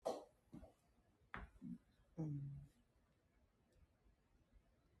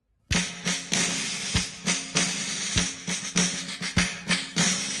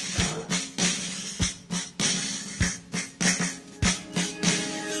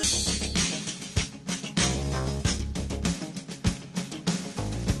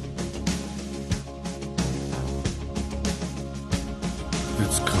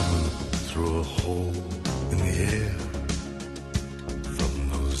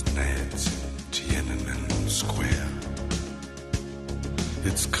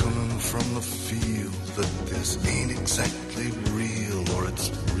It's coming from the feel that this ain't exactly real, or it's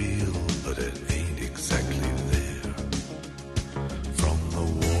real, but it ain't exactly there. From the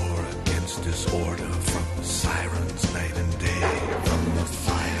war against disorder, from the sirens night and day, from the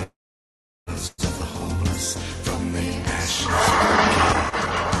fires of the homeless, from the ashes of the gay,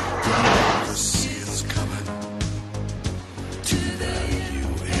 democracy is coming to the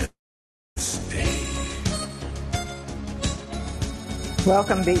USA.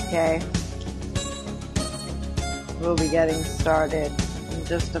 Welcome, BK. We'll be getting started in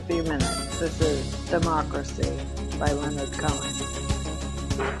just a few minutes. This is Democracy by Leonard Cohen.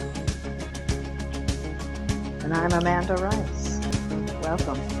 And I'm Amanda Rice.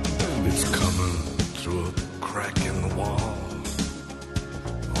 Welcome. It's coming through a crack in the wall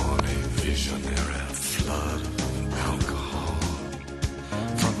on a visionary flood of alcohol.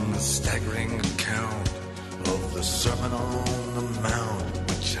 From the staggering account of the Sermon on the Mount,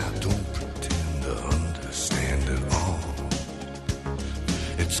 which I don't pretend to understand at all.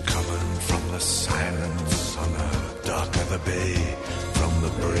 It's coming from the silence on the dock of the bay, from the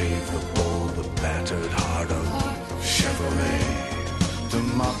brave, the bold, the battered heart of Chevrolet.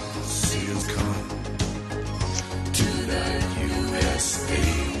 Democracy is coming to the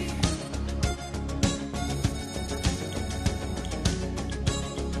USA.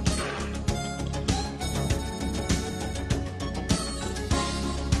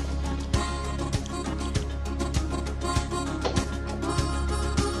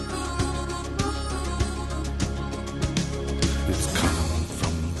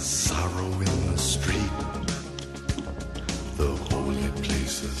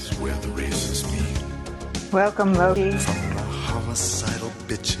 Welcome, Loki. From the homicidal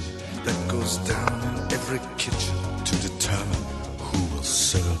bitching that goes down in every kitchen to determine who will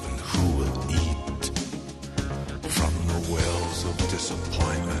serve and who will eat. From the wells of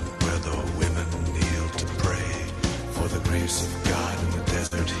disappointment where the women kneel to pray for the grace of God in the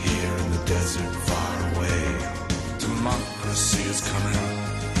desert here, in the desert far away. Democracy is coming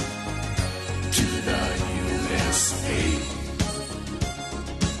to the USA.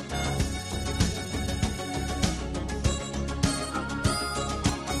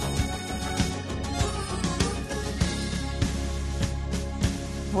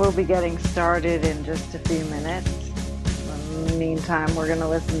 We'll be getting started in just a few minutes. In the meantime, we're going to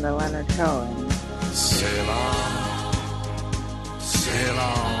listen to Leonard Cohen. Sail on,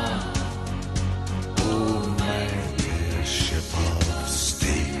 oh my dear ship of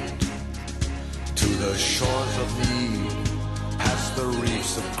state, to the shores of need, past the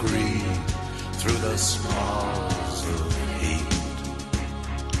reefs of greed, through the smalls of hate.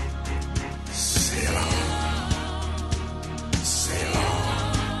 Sail on.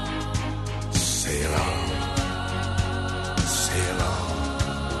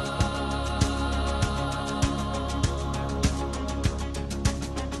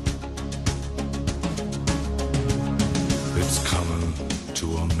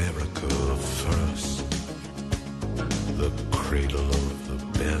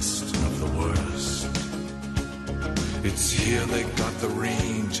 It's here they got the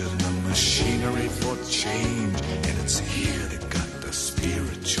range and the machinery for change, and it's here they got the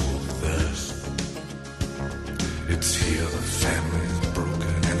spiritual thirst. It's here the family's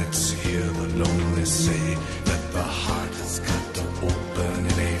broken, and it's here the lonely say that the heart has got to open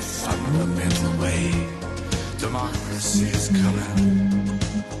in a fundamental way. Democracy is coming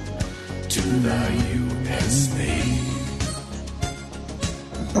to the USA.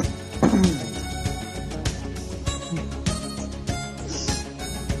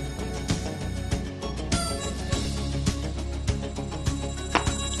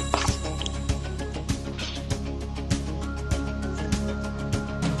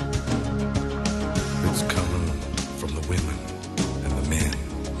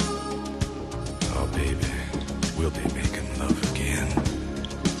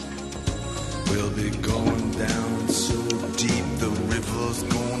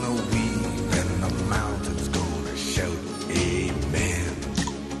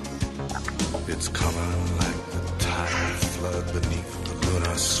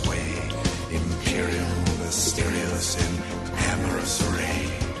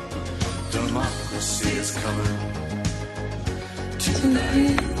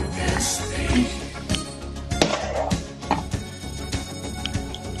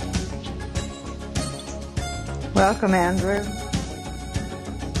 Welcome, Andrew.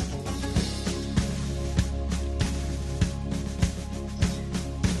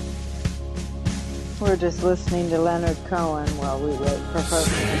 We're just listening to Leonard Cohen while we wait for folks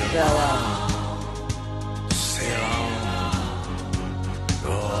to show up. Sail on,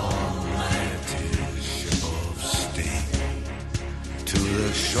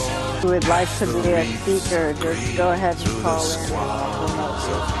 Who would like to the be a reeds speaker, just green go ahead and through the call in and I'll promote squalls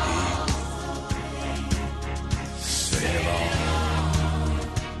you. of heat. Sail on,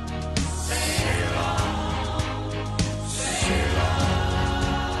 sail on, sail on,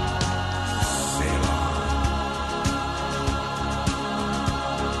 sail on.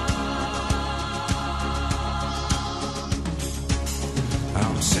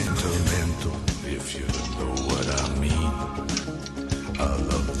 I'm sentimental, if you know what I mean. I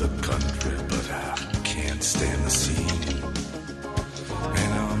love the country, but I can't stand the scene.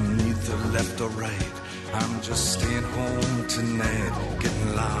 And I'm neither left or right. I'm just staying home tonight,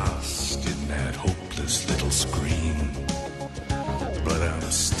 getting lost in that hopeless little screen. But I'm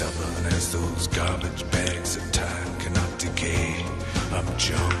stubborn as those garbage bags that time cannot decay. I'm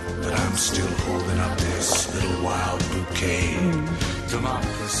junk, but I'm still holding up this little wild bouquet.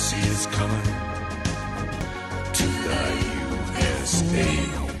 Democracy is coming to the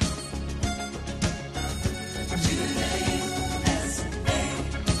USA.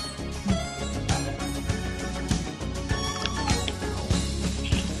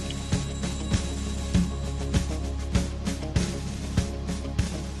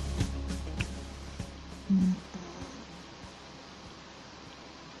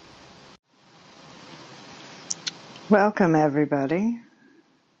 Welcome, everybody,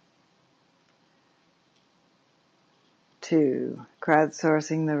 to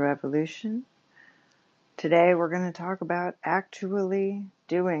Crowdsourcing the Revolution. Today, we're going to talk about actually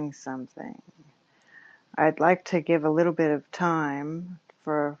doing something. I'd like to give a little bit of time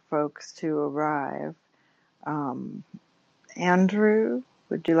for folks to arrive. Andrew,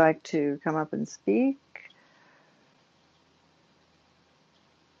 would you like to come up and speak?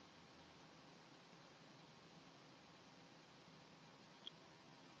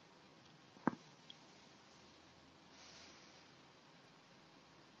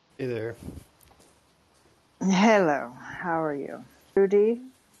 Hey there. Hello, how are you? Rudy,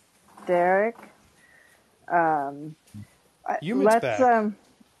 Derek, Umit's let's, back.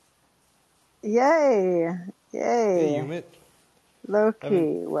 yay, Hey, Umit.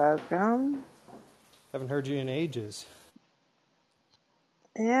 Loki, welcome. Haven't heard you in ages.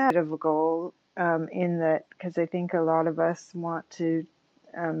 Yeah, bit of a goal in that, because I think a lot of us want to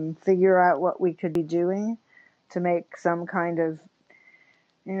figure out what we could be doing to make some kind of,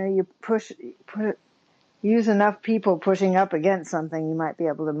 you use enough people pushing up against something, you might be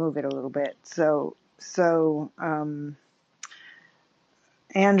able to move it a little bit. So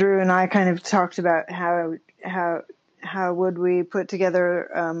Andrew and I kind of talked about how would we put together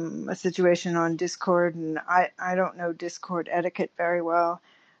a situation on Discord, and I don't know Discord etiquette very well,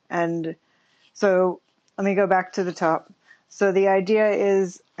 and so let me go back to the top. So the idea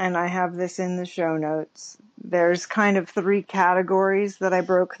is, and I have this in the show notes, there's kind of 3 categories that I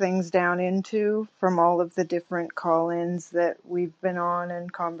broke things down into from all of the different call-ins that we've been on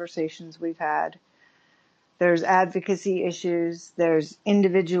and conversations we've had. There's advocacy issues, there's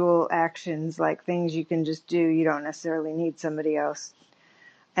individual actions, like things you can just do, you don't necessarily need somebody else.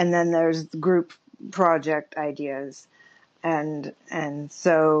 And then there's group project ideas. And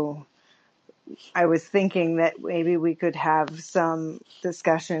so I was thinking that maybe we could have some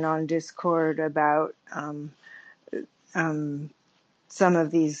discussion on Discord about some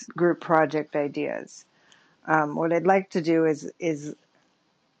of these group project ideas. What I'd like to do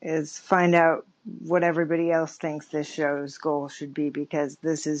is find out what everybody else thinks this show's goal should be, because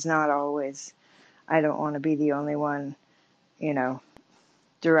this is not always, I don't want to be the only one,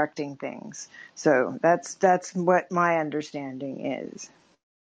 directing things. So that's what my understanding is.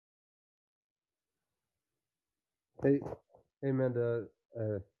 Hey, hey, Amanda.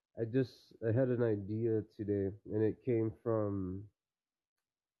 I had an idea today, and it came from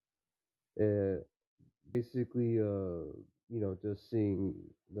uh, basically just seeing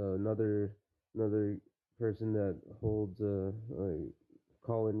another person that holds like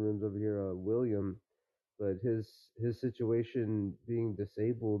call-in rooms over here, William, but his situation being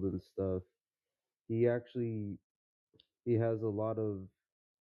disabled and stuff, he actually he has a lot of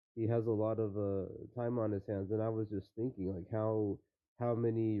he has a lot of time on his hands, and I was just thinking like how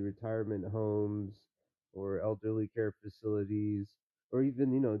many retirement homes or elderly care facilities or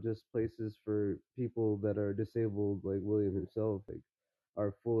even just places for people that are disabled like William himself, like,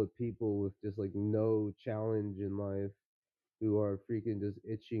 are full of people with just like no challenge in life, who are freaking just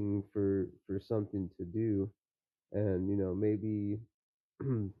itching for something to do. And maybe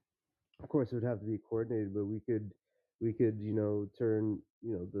of course it would have to be coordinated, but we could turn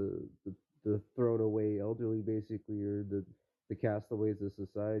the thrown away elderly, basically, or the castaways of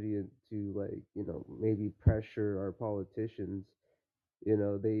society, into, like, maybe pressure our politicians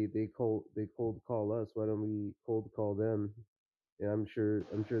They cold call us. Why don't we cold call them? And I'm sure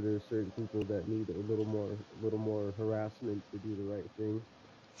there's certain people that need a little more harassment to do the right thing.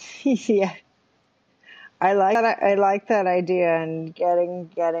 Yeah, I like that idea, and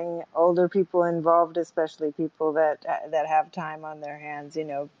getting older people involved, especially people that have time on their hands,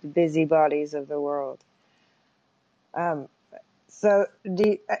 the busybodies of the world. Um, so,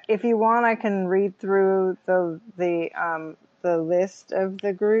 if you want, I can read through the list of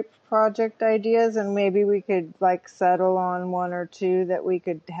the group project ideas, and maybe we could like settle on one or two that we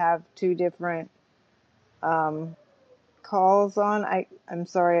could have two different um, calls on. I'm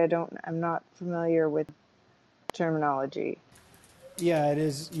sorry, I'm not familiar with terminology. Yeah, it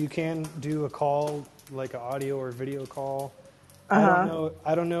is. You can do a call, like an audio or video call. I don't Uh-huh. know.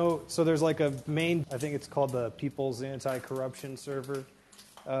 I don't know. So there's like a main. I think it's called the People's Anti-Corruption Server,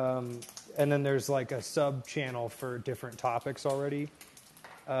 and then there's like a sub channel for different topics already.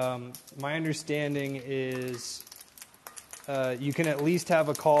 My understanding is you can at least have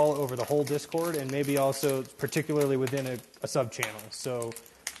a call over the whole Discord, and maybe also particularly within a sub channel. So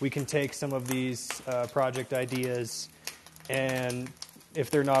we can take some of these project ideas, and if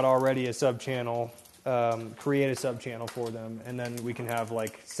they're not already a sub channel, create a sub channel for them, and then we can have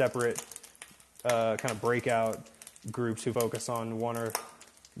like separate kind of breakout groups who focus on one or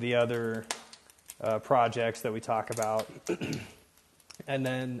the other projects that we talk about, and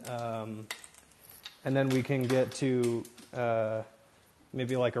then we can get to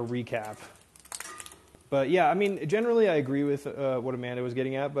maybe like a recap. But yeah, I mean, generally I agree with what Amanda was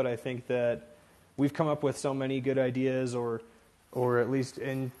getting at, but I think that we've come up with so many good ideas, or at least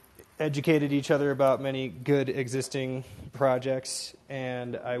educated each other about many good existing projects,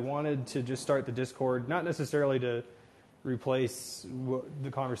 and I wanted to just start the Discord, not necessarily to replace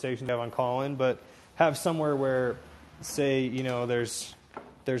the conversation we have on Callin, but have somewhere where, say, there's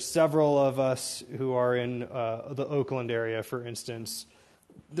several of us who are in the Oakland area, for instance.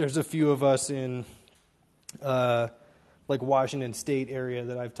 There's a few of us in like Washington State area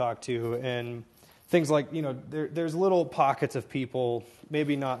that I've talked to, and things like, there's little pockets of people,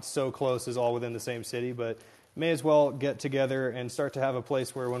 maybe not so close as all within the same city, but may as well get together and start to have a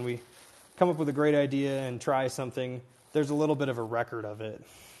place where when we come up with a great idea and try something, there's a little bit of a record of it.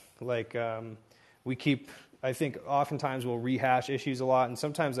 Like I think oftentimes we'll rehash issues a lot, and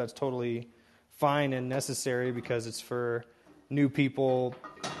sometimes that's totally fine and necessary because it's for new people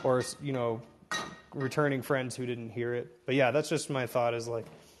or, returning friends who didn't hear it. But yeah, that's just my thought, is like,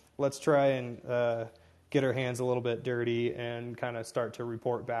 let's try and get our hands a little bit dirty and kind of start to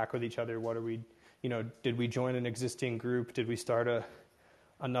report back with each other. What are we, did we join an existing group? Did we start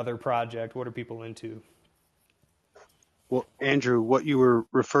another project? What are people into? Well, Andrew, what you were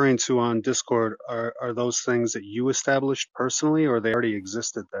referring to on Discord, are those things that you established personally, or they already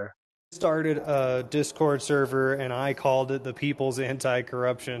existed there? Started a Discord server, and I called it the People's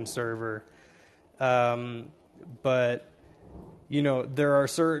Anti-Corruption Server. But, there are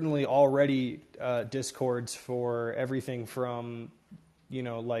certainly already Discords for everything from,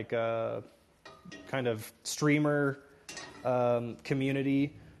 like a kind of streamer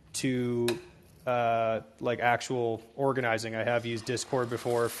community to like actual organizing. I have used Discord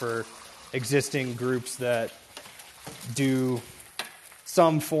before for existing groups that do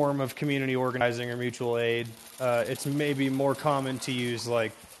some form of community organizing or mutual aid. It's maybe more common to use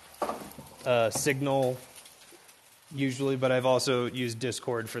like Signal usually, but I've also used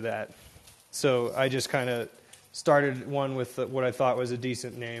Discord for that. So I just kind of started one with what I thought was a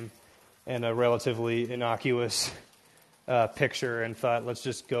decent name and a relatively innocuous picture, and thought, let's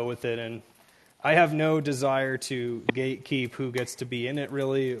just go with it. And I have no desire to gatekeep who gets to be in it,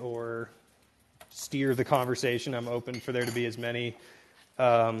 really, or steer the conversation. I'm open for there to be as many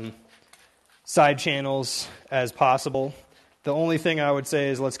side channels as possible. The only thing I would say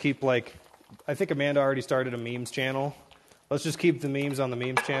is let's keep, like, I think Amanda already started a memes channel. Let's just keep the memes on the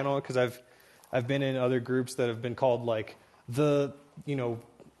memes channel, because I've been in other groups that have been called, like, the,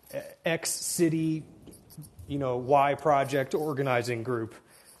 X city, Y project organizing group,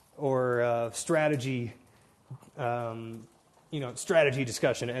 or strategy, strategy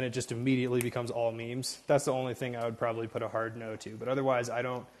discussion, and it just immediately becomes all memes. That's the only thing I would probably put a hard no to. But otherwise, I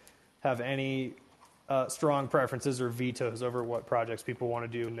don't have any strong preferences or vetoes over what projects people want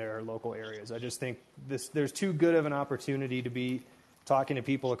to do in their local areas. I just think there's too good of an opportunity to be talking to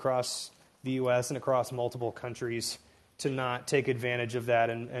people across the U.S. and across multiple countries to not take advantage of that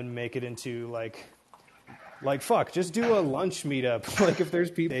and make it into like fuck, just do a lunch meetup. Like, if there's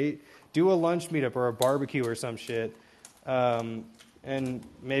people, do a lunch meetup or a barbecue or some shit, and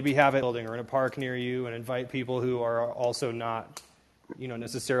maybe have it building or in a park near you, and invite people who are also not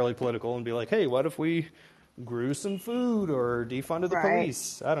necessarily political and be like, hey, what if we grew some food or defunded the Right.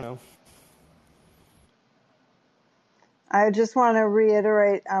 police? I don't know. I just want to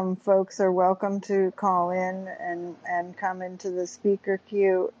reiterate, folks are welcome to call in and come into the speaker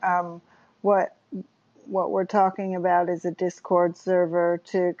queue. What we're talking about is a Discord server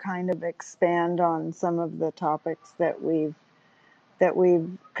to kind of expand on some of the topics that we've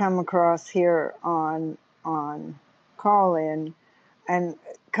come across here on call in, and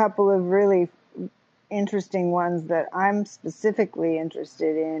a couple of really interesting ones that I'm specifically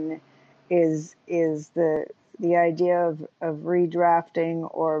interested in is the idea of redrafting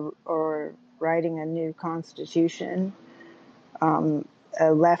or writing a new constitution,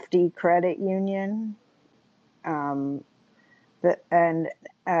 a lefty credit union, and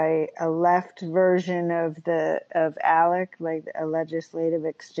a left version of ALEC, like a legislative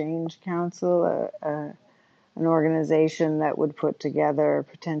exchange council, an organization that would put together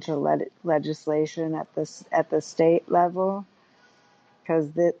potential legislation at the state level, because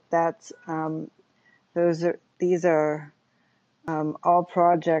these are all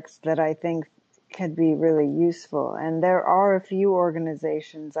projects that I think could be really useful. And there are a few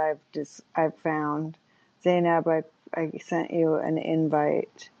organizations I've found. Zainab, I sent you an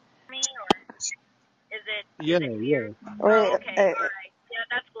invite. Me, or is it Yeah, weird? yeah. Oh, okay, all right. Yeah,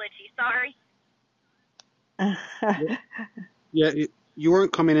 that's glitchy. Sorry. Yeah, you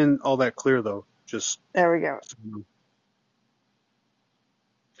weren't coming in all that clear though. Just There we go.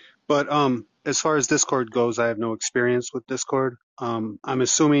 but as far as Discord goes, I have no experience with Discord. I'm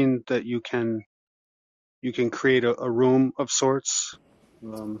assuming that you can create a room of sorts,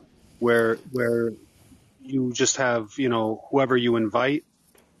 where you just have, whoever you invite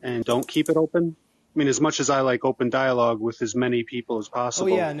and don't keep it open. I mean, as much as I like open dialogue with as many people as Oh possible.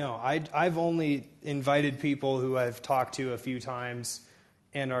 yeah, no. I've only invited people who I've talked to a few times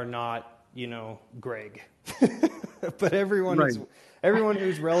and are not, Greg. But everyone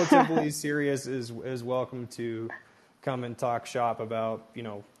who's relatively serious is welcome to come and talk shop about,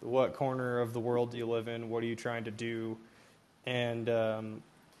 what corner of the world do you live in, what are you trying to do, and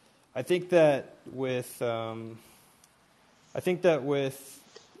I think that with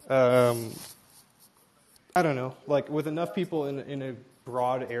I don't know, like with enough people in a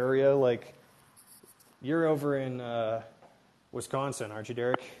broad area, like you're over in Wisconsin, aren't you,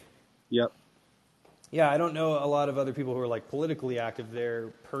 Derek? Yep. Yeah, I don't know a lot of other people who are like politically active there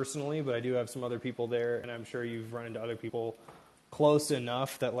personally, but I do have some other people there, and I'm sure you've run into other people close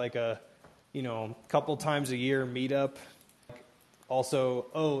enough that like a couple times a year meetup. Also,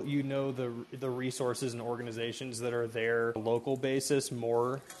 the resources and organizations that are there on a local basis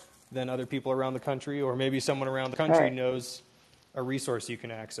more than other people around the country, or maybe someone around the country knows a resource you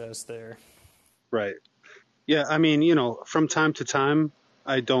can access there. Right. Yeah, I mean, from time to time,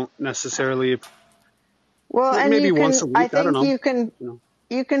 I don't necessarily. Well, and maybe you can. once a I week. I don't think know. you can.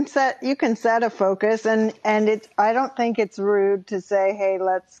 You can set a focus, and I don't think it's rude to say, hey,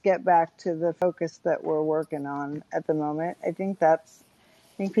 let's get back to the focus that we're working on at the moment. I think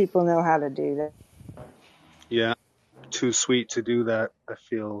people know how to do that. Yeah, too sweet to do that. I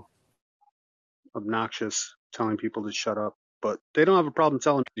feel obnoxious telling people to shut up, but they don't have a problem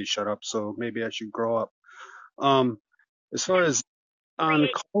telling me to shut up. So maybe I should grow up. As far as on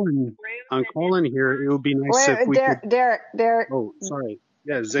calling here, it would be nice if Wait, we could. Derek. Oh, sorry.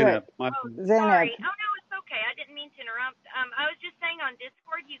 Yeah, Zainab. Zainab. Sorry. Oh no, it's okay. I didn't mean to interrupt. I was just saying on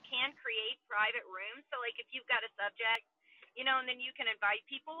Discord you can create private rooms. So like if you've got a subject, and then you can invite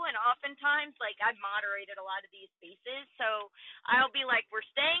people. And oftentimes, like I've moderated a lot of these spaces, so I'll be like, we're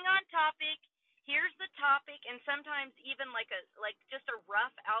staying on topic. Here's the topic, and sometimes even like just a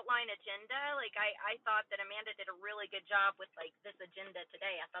rough outline agenda. Like I thought that Amanda did a really good job with like this agenda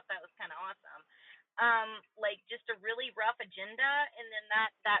today. I thought that was kind of awesome. Like just a really rough agenda, and then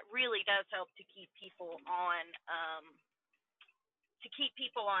that really does help to keep people on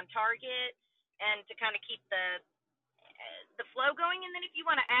target, and to kind of keep the flow going. And then if you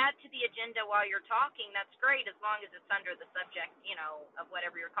want to add to the agenda while you're talking, that's great, as long as it's under the subject, of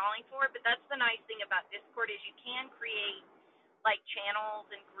whatever you're calling for. But that's the nice thing about Discord, is you can create like channels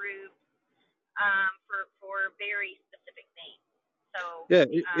and groups for very specific things. So Yeah,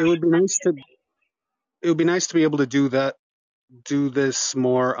 it would be nice to. It would be nice to be able to do this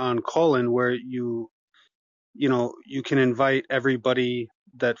more on call-in, where you can invite everybody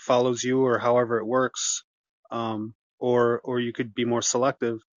that follows you, or however it works, or you could be more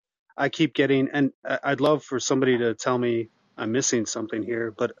selective. I keep getting, and I'd love for somebody to tell me I'm missing something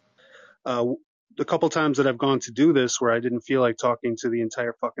here, but the couple times that I've gone to do this where I didn't feel like talking to the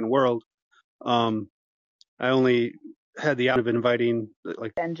entire fucking world, I only had the option of inviting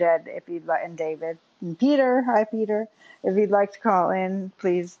like. And Jed, if you'd like, and David and Peter. Hi, Peter. If you'd like to call in,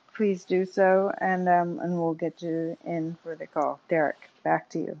 please do so, and we'll get you in for the call. Derek, back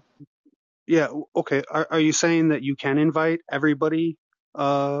to you. Yeah, okay. Are you saying that you can invite everybody?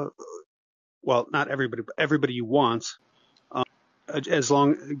 Well, not everybody, but everybody you want. As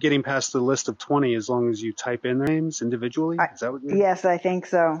long getting past the list of 20, as long as you type in their names individually. Is that what you're? Yes, I think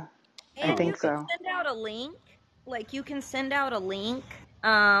so. I And Oh, you think okay. can so. send out a link. Like you can send out a link,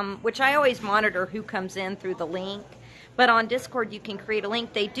 which I always monitor who comes in through the link. But on Discord, you can create a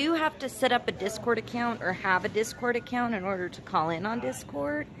link. They do have to set up a Discord account or have a Discord account in order to call in on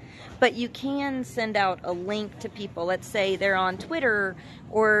Discord. But you can send out a link to people. Let's say they're on Twitter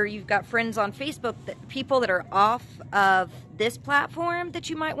or you've got friends on Facebook, people that are off of this platform that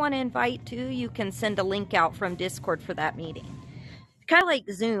you might want to invite to. You can send a link out from Discord for that meeting. Kind of like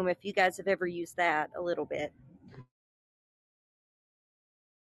Zoom, if you guys have ever used that a little bit.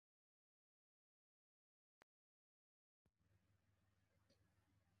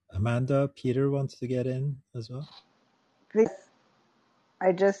 Amanda, Peter wants to get in as well. Please,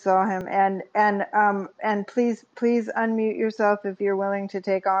 I just saw him, and please unmute yourself if you're willing to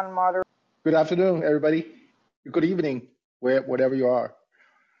take on moderation. Good afternoon, everybody. Good evening, wherever you are.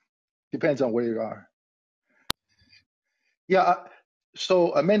 Depends on where you are. Yeah.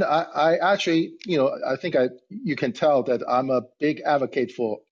 So Amanda, I actually, I think you can tell that I'm a big advocate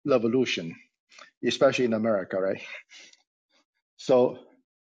for revolution, especially in America, right? So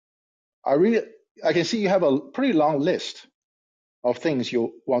I can see you have a pretty long list of things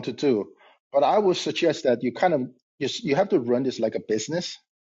you want to do, but I would suggest that you kind of you have to run this like a business.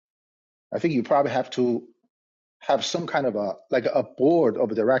 I think you probably have to have some kind of a board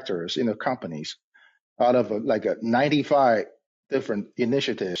of directors in the companies out of like a 95 different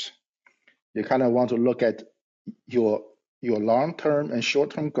initiatives. You kind of want to look at your long-term and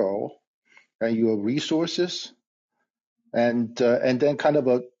short-term goal and your resources, and then kind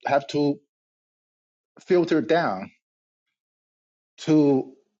of have to filter down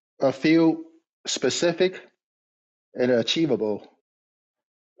to a few specific and achievable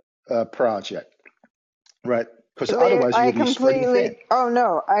project, right? Because otherwise you'll be spreading thin. Oh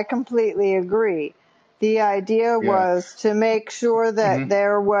no, I completely agree. The idea Yeah. was to make sure that Mm-hmm.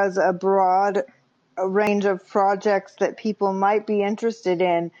 there was a broad range of projects that people might be interested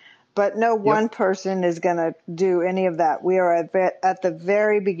in, but no one Yep. person is going to do any of that. We are at the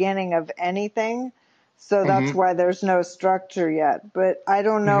very beginning of anything, so that's Mm-hmm. why there's no structure yet. But I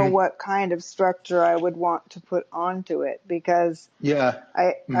don't know Mm-hmm. what kind of structure I would want to put onto it, because Yeah.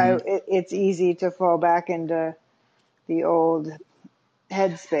 Mm-hmm. it's easy to fall back into the old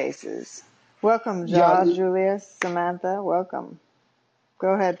headspaces. Welcome, Yeah. Ja, Julius, Samantha. Welcome. Go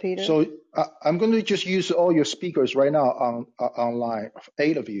ahead, Peter. So I'm going to just use all your speakers right now on online,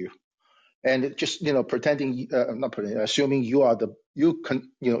 8 of you, and just pretending, not pretending, assuming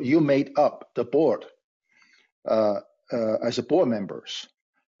you made up the board as a board members,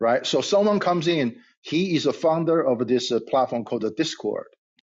 right? So someone comes in, he is a founder of this platform called the Discord.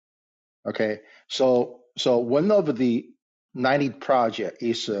 Okay, so one of the 90 project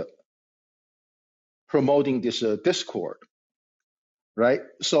is promoting this Discord, right?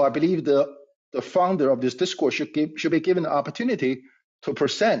 So I believe the founder of this Discord should be given the opportunity to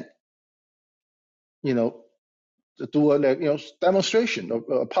present, to do a demonstration,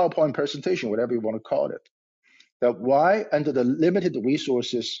 a PowerPoint presentation, whatever you want to call it. That why under the limited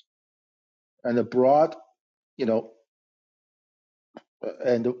resources and the broad,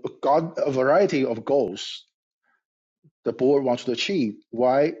 and a variety of goals the board wants to achieve,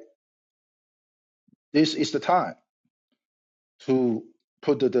 why this is the time to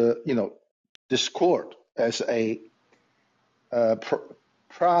put the Discord as a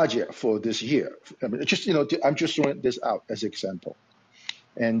project for this year. I mean, I'm just throwing this out as an example.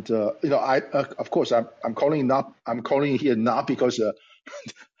 And I of course I'm calling here not because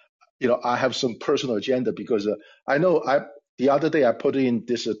I have some personal agenda, because I know the other day I put in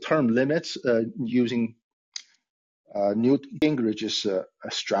this term limits using Newt Gingrich's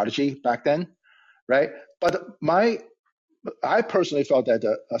strategy back then, right? But I personally felt that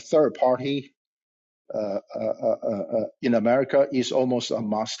a third party in America is almost a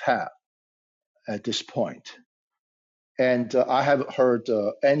must-have at this point. And I have heard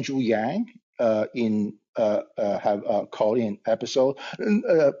Andrew Yang have a call-in episode,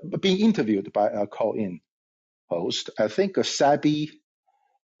 being interviewed by a call-in host. I think Sabi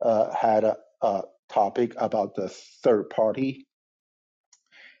had a topic about the third party.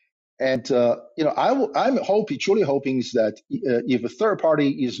 And I'm truly hoping is that if a third party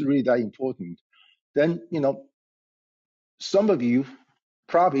is really that important, then some of you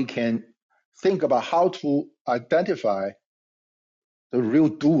probably can think about how to identify the real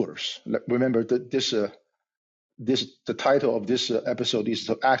doers. Remember that the title of this episode is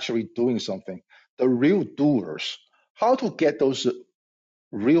actually doing something. The real doers. How to get those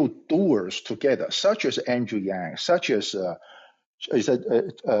real doers together, such as Andrew Yang, such as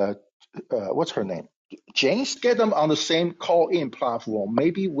what's her name? James. Get them on the same call-in platform,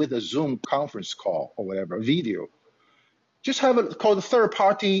 maybe with a Zoom conference call or whatever, video. Just have it called a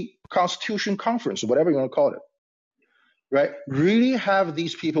third-party constitution conference, or whatever you want to call it. Right? Really have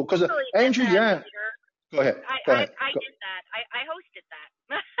these people, because Andrew Yang. Go ahead. I did that. I hosted that.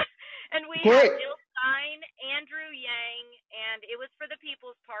 And we Great. had Jill Stein, Andrew Yang, and it was for the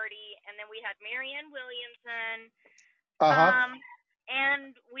People's Party. And then we had Marianne Williamson.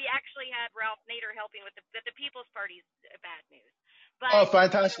 And we actually had Ralph Nader helping with the People's Party's bad news. But,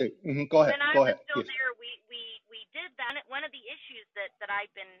 fantastic. Go ahead. When I was still there, we did that. One of the issues that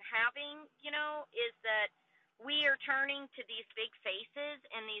I've been having, is that we are turning to these big faces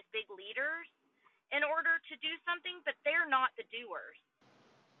and these big leaders in order to do something, but they're not the doers.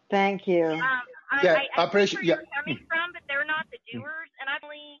 Thank you. I appreciate where you're coming from, but they're not the doers, and I'm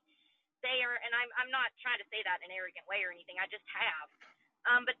not trying to say that in an arrogant way or anything. I just have.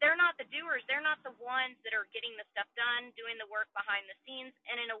 But they're not the doers. They're not the ones that are getting the stuff done, doing the work behind the scenes.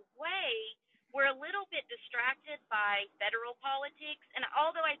 And in a way, we're a little bit distracted by federal politics. And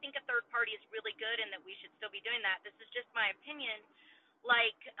although I think a third party is really good and that we should still be doing that, this is just my opinion.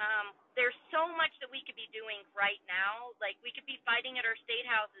 There's so much that we could be doing right now. Like, we could be fighting at our state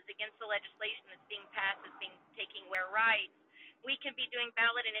houses against the legislation that's being passed, that's taking away our rights. We could be doing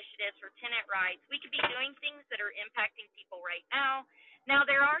ballot initiatives for tenant rights. We could be doing things that are impacting people right now. Now,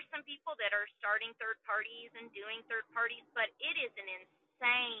 there are some people that are starting third parties and doing third parties, but it is an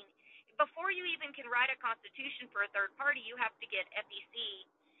insane. Before you even can write a constitution for a third party, you have to get FEC.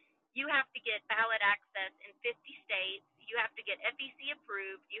 You have to get ballot access in 50 states. You have to get FEC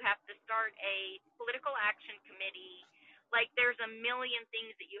approved. You have to start a political action committee. There's a million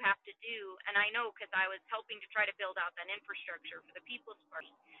things that you have to do, and I know because I was helping to try to build out that infrastructure for the People's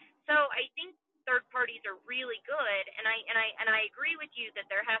Party. So I think third parties are really good, and I agree with you that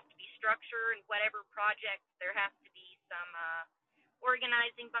there has to be structure in whatever project. There has to be some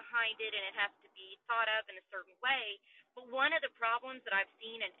organizing behind it, and it has to be thought of in a certain way. But one of the problems that I've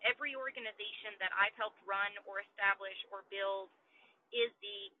seen in every organization that I've helped run or establish or build is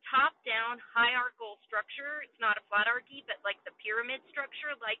the top-down hierarchical structure. It's not a flatarchy, but like the pyramid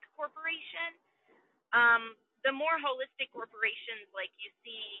structure, like a corporation. The more holistic corporations, like you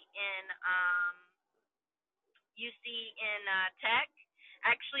see in tech,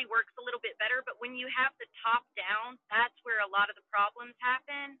 actually works a little bit better. But when you have the top-down, that's where a lot of the problems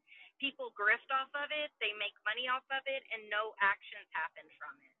happen. People grift off of it, they make money off of it, and no actions happen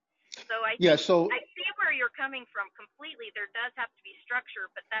from it. So I see where you're coming from completely. There does have to be structure,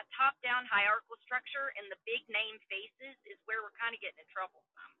 but that top-down hierarchical structure and the big name faces is where we're kind of getting in trouble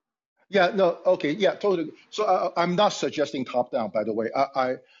from. Yeah, no, okay, yeah, totally. So I'm not suggesting top-down, by the way.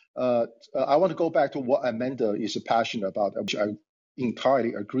 I want to go back to what Amanda is passionate about, which I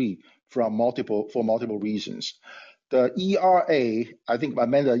entirely agree for multiple reasons. The ERA, I think,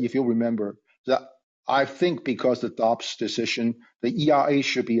 Amanda, if you remember, that I think because the Dobbs decision, the ERA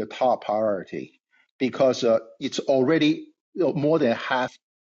should be a top priority because it's already more than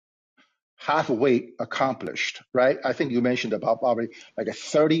halfway accomplished, right? I think you mentioned about probably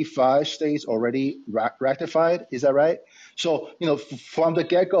 35 states already ratified. Is that right? So, from the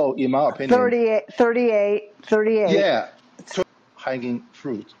get-go, in my opinion, 38. Yeah, hanging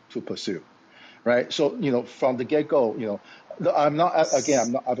fruit to pursue. Right. So, from the get-go, I'm not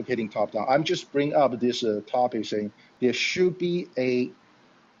advocating top-down. I'm just bringing up this topic saying this should be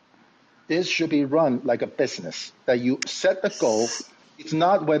run like a business, that you set the goal. It's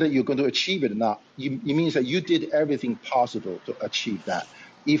not whether you're going to achieve it or not. It means that you did everything possible to achieve that.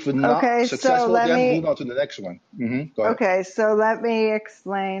 If not successful, then move on to the next one. Go ahead. Okay, so let me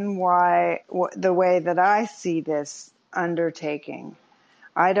explain the way that I see this undertaking.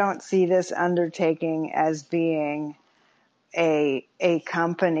 I don't see this undertaking as being a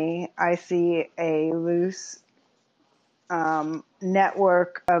company. I see a loose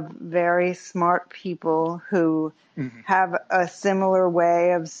network of very smart people who have a similar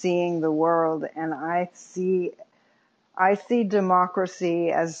way of seeing the world, and I see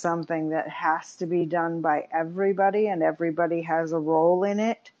democracy as something that has to be done by everybody, and everybody has a role in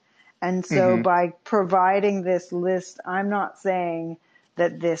it. And so by providing this list, I'm not saying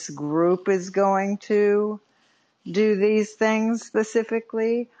that this group is going to do these things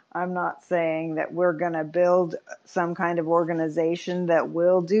specifically. I'm not saying that we're going to build some kind of organization that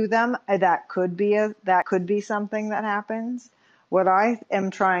will do them. That could be something that happens. What I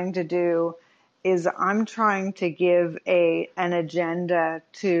am trying to do is I'm trying to give an agenda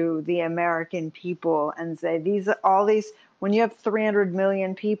to the American people and say when you have 300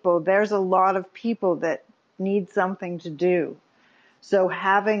 million people, there's a lot of people that need something to do. So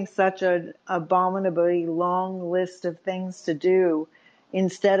having such an abominably long list of things to do,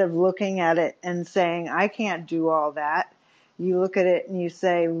 instead of looking at it and saying, I can't do all that, you look at it and you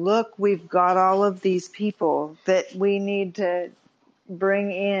say, look, we've got all of these people that we need to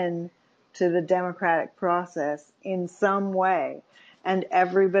bring in to the democratic process in some way. And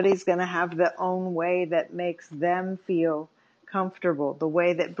everybody's going to have their own way that makes them feel comfortable, the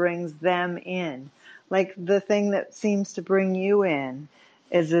way that brings them in. Like the thing that seems to bring you in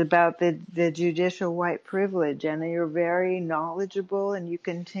is about the judicial white privilege, and you're very knowledgeable and you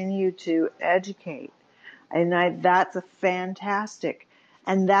continue to educate. And that's a fantastic.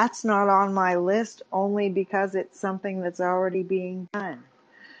 And that's not on my list only because it's something that's already being done.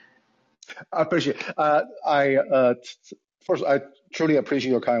 I appreciate. First, I truly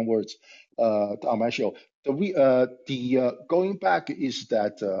appreciate your kind words on my show. Going back is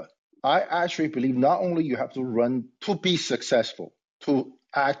that I actually believe not only you have to run to be successful, to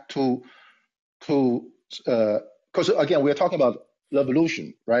act because again we're talking about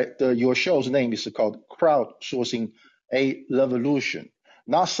revolution, right? Your show's name is called Crowdsourcing a Revolution,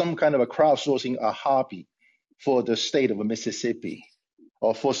 not some kind of a crowdsourcing a hobby for the state of Mississippi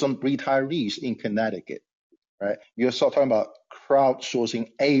or for some retirees in Connecticut, right? You're sort of talking about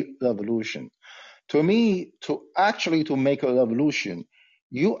crowdsourcing a revolution. To me, to make a revolution,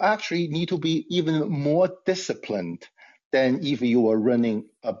 you actually need to be even more disciplined than if you were running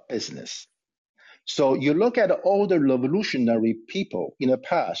a business. So you look at all the revolutionary people in the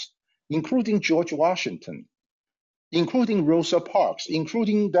past, including George Washington, including Rosa Parks,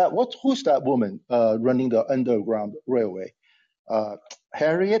 including who's that woman running the Underground Railway?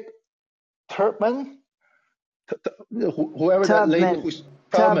 Harriet Tubman, whoever that lady who's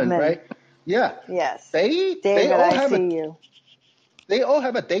Tubman, right? Yeah. Yes. They David, all I have see you. They all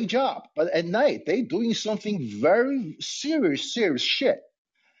have a day job, but at night they doing something very serious shit,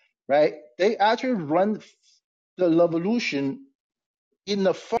 right? They actually run the revolution in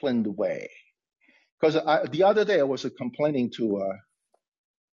a Falkland way. Because the other day I was complaining to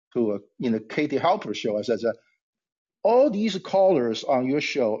Katie Halper show. I said, all these callers on your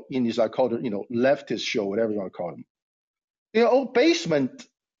show in this, I call it, leftist show, whatever you want to call them, they're all basement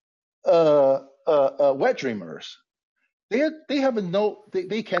wet dreamers.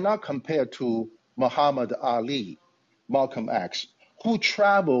 They cannot compare to Muhammad Ali, Malcolm X, who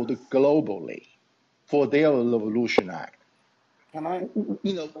traveled globally for their revolution act. Can I?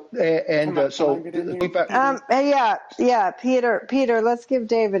 And Can so I get in going here, back. Peter? Yeah, Peter, let's give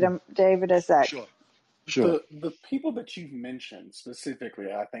David a sec. Sure. The people that you've mentioned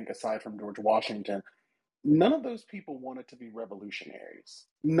specifically, I think aside from George Washington, none of those people wanted to be revolutionaries.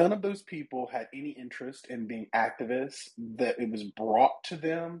 None of those people had any interest in being activists, that it was brought to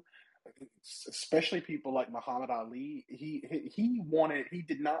them, especially people like Muhammad Ali. He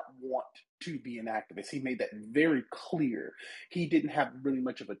did not want to be an activist. He made that very clear. He didn't have really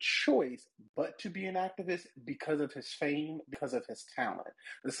much of a choice but to be an activist because of his fame, because of his talent.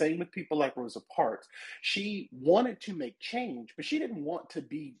 The same with people like Rosa Parks. She wanted to make change, but she didn't want to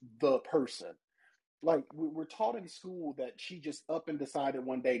be the person. Like, we're taught in school that she just up and decided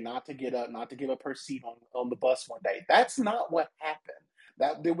one day not to get up, not to give up her seat on the bus one day. That's not what happened.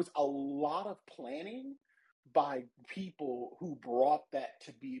 That there was a lot of planning by people who brought that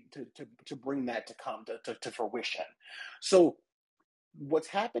to bring that to come to fruition. So what's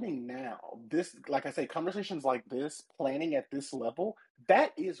happening now, this, like I say, conversations like this, planning at this level,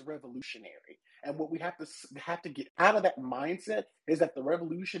 that is revolutionary. And what we have to get out of that mindset is that the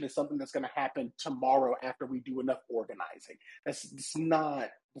revolution is something that's going to happen tomorrow after we do enough organizing. That's not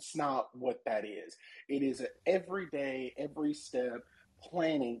what that is. It is an everyday, every step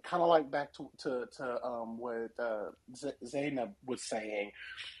planning, kind of like back to what Zainab was saying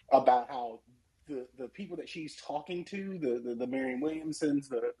about how the people that she's talking to, the Marianne Williamsons,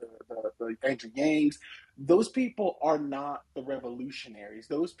 the Andrew Yangs, those people are not the revolutionaries.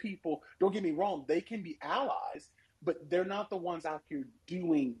 Those people, don't get me wrong, they can be allies, but they're not the ones out here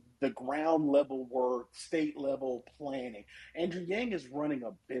doing the ground level work, state level planning. Andrew Yang is running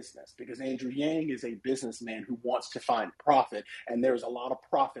a business because Andrew Yang is a businessman who wants to find profit, and there's a lot of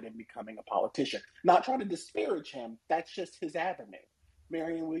profit in becoming a politician. Not trying to disparage him, that's just his avenue.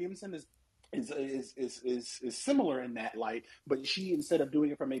 Marianne Williamson is is similar in that light, but she, instead of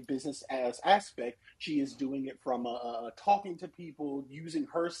doing it from a business as aspect, she is doing it from talking to people, using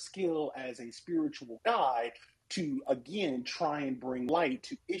her skill as a spiritual guide to again try and bring light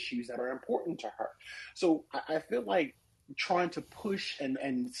to issues that are important to her. So I feel like trying to push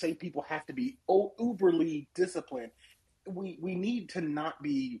and say people have to be uberly disciplined, we need to not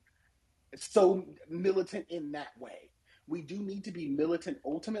be so militant in that way. We do need to be militant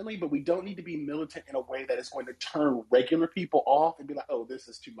ultimately, but we don't need to be militant in a way that is going to turn regular people off and be like, oh, this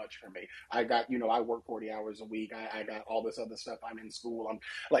is too much for me. I got, I work 40 hours a week. I got all this other stuff. I'm in school. I'm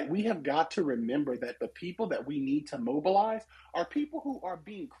like, we have got to remember that the people that we need to mobilize are people who are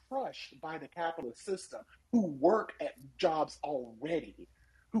being crushed by the capitalist system, who work at jobs already,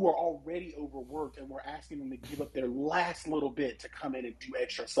 who are already overworked, and we're asking them to give up their last little bit to come in and do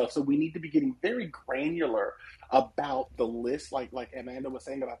extra stuff. So we need to be getting very granular about the list, like Amanda was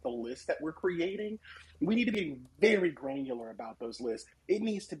saying about the list that we're creating. We need to be very granular about those lists. It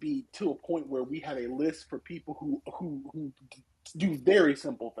needs to be to a point where we have a list for people who do very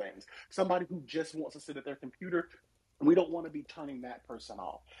simple things. Somebody who just wants to sit at their computer, we don't want to be turning that person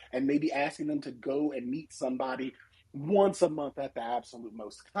off, and maybe asking them to go and meet somebody once a month at the absolute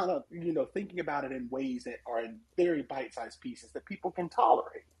most, kind of, thinking about it in ways that are in very bite-sized pieces that people can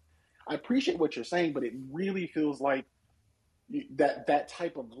tolerate. I appreciate what you're saying, but it really feels like that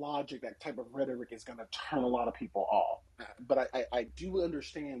type of logic, that type of rhetoric is going to turn a lot of people off. But I do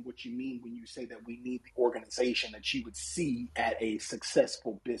understand what you mean when you say that we need the organization that you would see at a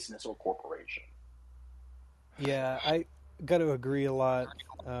successful business or corporation. Yeah, I got to agree a lot.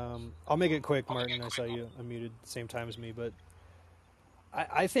 I'll make it quick, Martin. I saw you unmuted at the same time as me, but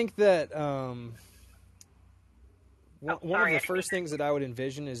I think that one of the first things that I would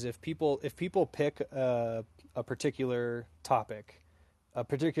envision is if people pick a particular topic, a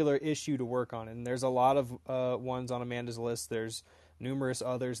particular issue to work on, and there's a lot of ones on Amanda's list. There's numerous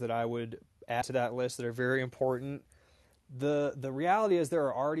others that I would add to that list that are very important. The reality is there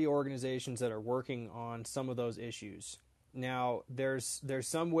are already organizations that are working on some of those issues. Now, there's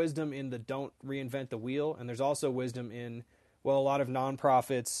some wisdom in the don't reinvent the wheel, and there's also wisdom in, well, a lot of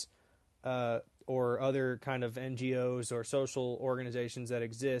nonprofits or other kind of NGOs or social organizations that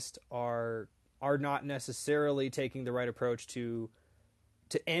exist are not necessarily taking the right approach to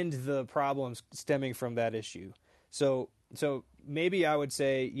end the problems stemming from that issue. So maybe I would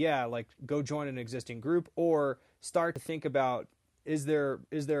say, yeah, like go join an existing group, or start to think about, is there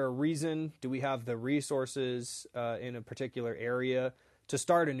a reason? Do we have the resources in a particular area to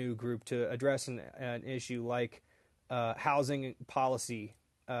start a new group to address an issue like housing policy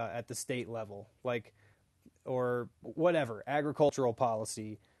at the state level, or whatever, agricultural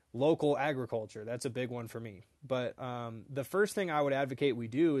policy, local agriculture? That's a big one for me. But the first thing I would advocate we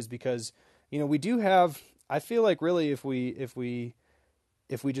do is, because we do have, I feel like really if we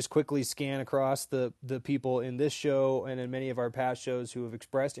just quickly scan across the people in this show and in many of our past shows who have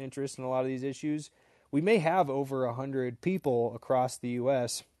expressed interest in a lot of these issues, we may have over 100 people across the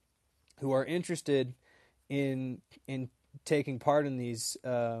U.S. who are interested in taking part in these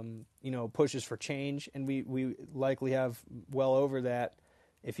pushes for change, and we likely have well over that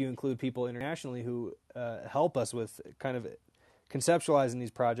if you include people internationally who help us with kind of conceptualizing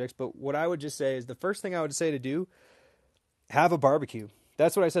these projects. But what I would just say is, the first thing I would say to do, have a barbecue.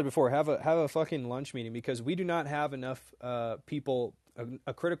 That's what I said before. Have a fucking lunch meeting, because we do not have enough people,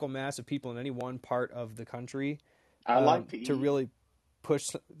 a critical mass of people in any one part of the country to really push.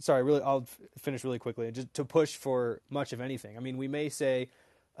 Sorry, really, I'll finish really quickly. Just to push for much of anything. I mean, we may say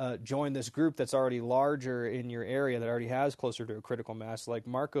join this group that's already larger in your area, that already has closer to a critical mass. Like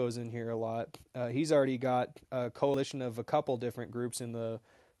Marco's in here a lot. He's already got a coalition of a couple different groups in the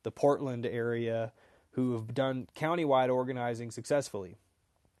Portland area who have done countywide organizing successfully.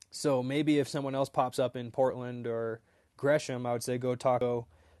 So maybe if someone else pops up in Portland or Gresham, I would say go talk.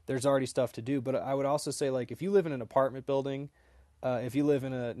 There's already stuff to do. But I would also say, like, if you live in an apartment building, if you live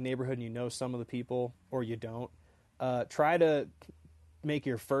in a neighborhood and you know some of the people, or you don't, try to make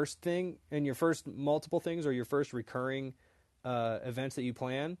your first thing and your first multiple things, or your first recurring events that you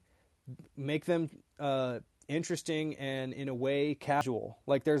plan, make them interesting and in a way casual.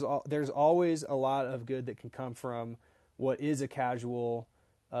 Like there's always a lot of good that can come from what is a casual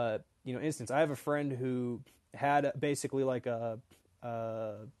instance. I have a friend who had basically like a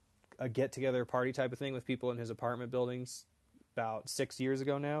get together party type of thing with people in his apartment buildings about 6 years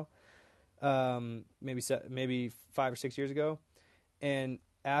ago now, maybe 5 or 6 years ago, and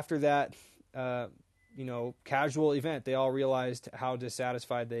after that casual event, they all realized how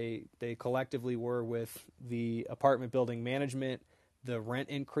dissatisfied they collectively were with the apartment building management, the rent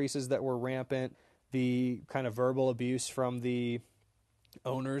increases that were rampant, the kind of verbal abuse from the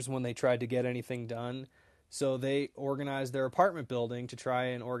owners when they tried to get anything done. So they organized their apartment building to try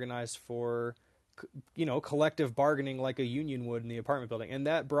and organize for, collective bargaining like a union would in the apartment building. And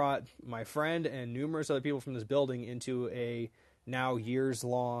that brought my friend and numerous other people from this building into a now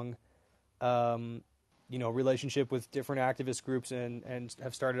years-long relationship with different activist groups and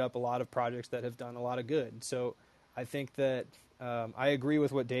have started up a lot of projects that have done a lot of good. So I think that I agree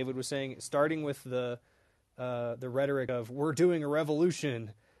with what David was saying, starting with the rhetoric of we're doing a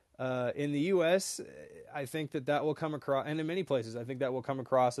revolution in the U.S. I think that will come across, and in many places, I think that will come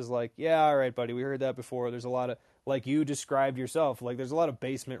across as like, yeah, all right, buddy, we heard that before. There's a lot of, like you described yourself, like there's a lot of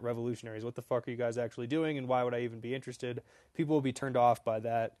basement revolutionaries. What the fuck are you guys actually doing, and why would I even be interested? People will be turned off by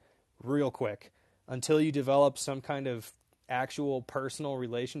that real quick. Until you develop some kind of actual personal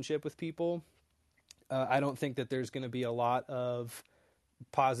relationship with people, I don't think that there's going to be a lot of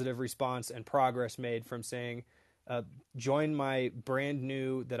positive response and progress made from saying, join my brand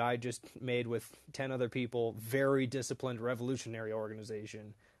new that I just made with 10 other people, very disciplined revolutionary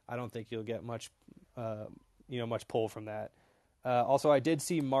organization. I don't think you'll get much pull from that. Also, I did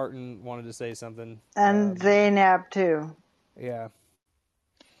see Martin wanted to say something. And Zainab too. Yeah.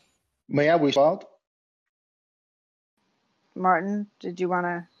 May I respond? Martin, did you want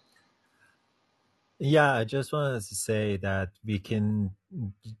to? Yeah, I just wanted to say that we can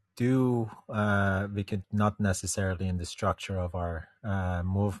not necessarily in the structure of our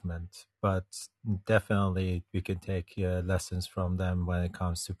movement, but definitely we can take lessons from them when it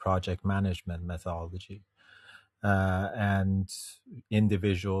comes to project management methodology. And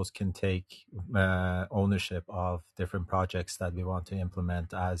individuals can take ownership of different projects that we want to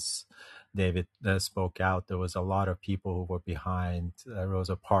implement. As David spoke out, there was a lot of people who were behind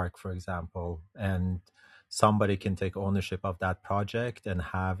Rosa Parks, for example, and somebody can take ownership of that project and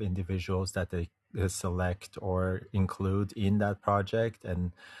have individuals that they select or include in that project,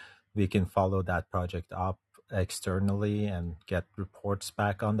 and we can follow that project up externally and get reports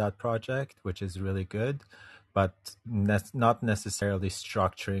back on that project, which is really good. But not necessarily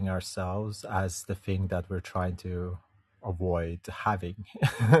structuring ourselves as the thing that we're trying to avoid having.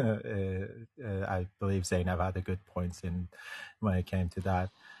 I believe Zainab had a good points in when it came to that.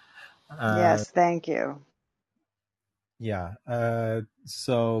 Yes, thank you. Yeah.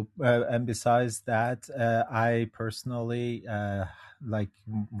 So, and besides that, I personally, like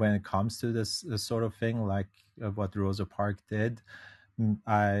when it comes to this sort of thing, like what Rosa Parks did,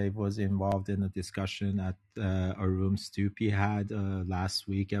 I was involved in a discussion at a room Stupi had last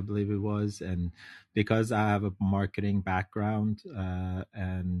week, I believe it was. And because I have a marketing background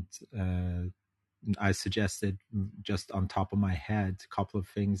and I suggested just on top of my head a couple of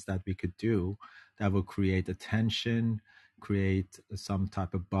things that we could do that will create attention, create some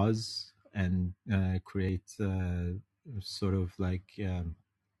type of buzz, and create sort of like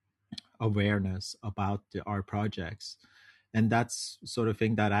awareness about our projects. And that's sort of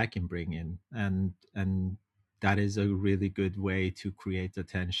thing that I can bring in, and that is a really good way to create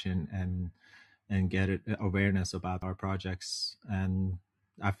attention and get awareness about our projects. And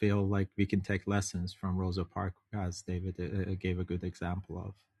I feel like we can take lessons from Rosa Parks, as David gave a good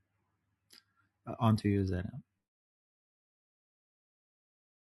example of. On to you, Zena.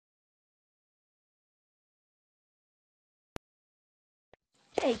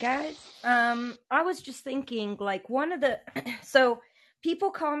 Hey guys, I was just thinking, like, one of the so people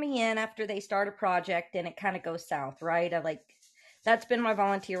call me in after they start a project and it kind of goes south, right? That's been my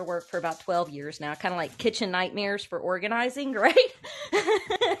volunteer work for about 12 years now, kind of like kitchen nightmares for organizing, right?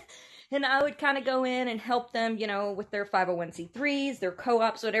 And I would kind of go in and help them, with their 501c3s, their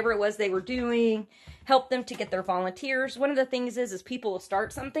co-ops, whatever it was they were doing, help them to get their volunteers. One of the things is people will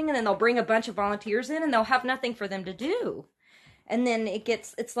start something and then they'll bring a bunch of volunteers in and they'll have nothing for them to do. And then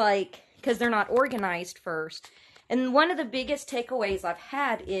it's like, because they're not organized first. And one of the biggest takeaways I've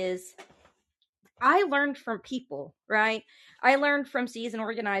had is I learned from people, right? I learned from seasoned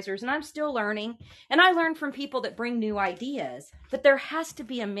organizers, and I'm still learning. And I learned from people that bring new ideas. But there has to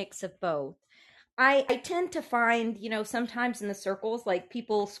be a mix of both. I tend to find, sometimes in the circles, like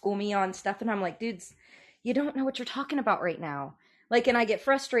people school me on stuff, and I'm like, dudes, you don't know what you're talking about right now. Like, and I get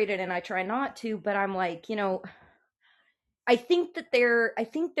frustrated and I try not to, but I'm like, I think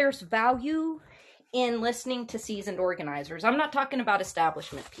there's value in listening to seasoned organizers. I'm not talking about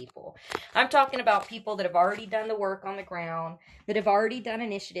establishment people. I'm talking about people that have already done the work on the ground, that have already done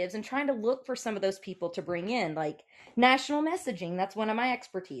initiatives, and trying to look for some of those people to bring in, like national messaging. That's one of my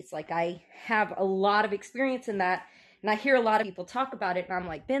expertise. Like, I have a lot of experience in that. And I hear a lot of people talk about it, and I'm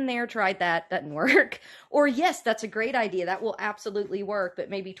like, been there, tried that, doesn't work. Or yes, that's a great idea. That will absolutely work,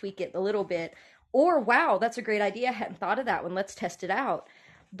 but maybe tweak it a little bit. Or wow, that's a great idea. I hadn't thought of that one. Let's test it out.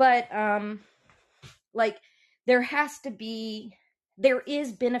 But like there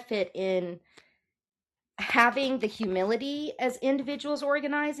is benefit in having the humility as individuals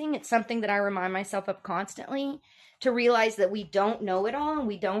organizing. It's something that I remind myself of constantly, to realize that we don't know it all and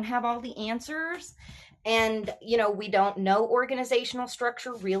we don't have all the answers. And, we don't know organizational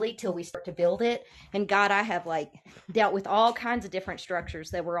structure really till we start to build it. And God, I have like dealt with all kinds of different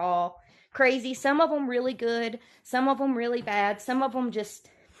structures that were all crazy. Some of them really good, some of them really bad, some of them just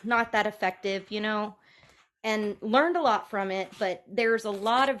not that effective, and learned a lot from it. But there's a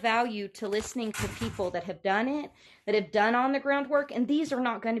lot of value to listening to people that have done it, that have done on the ground work. And these are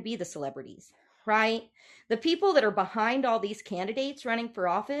not going to be the celebrities, right? The people that are behind all these candidates running for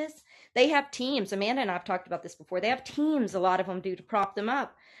office, they have teams. Amanda and I have talked about this before. They have teams, a lot of them do, to prop them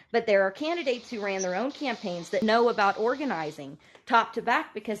up. But there are candidates who ran their own campaigns that know about organizing top to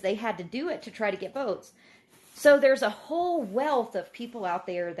back because they had to do it to try to get votes. So there's a whole wealth of people out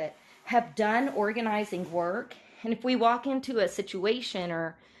there that have done organizing work. And if we walk into a situation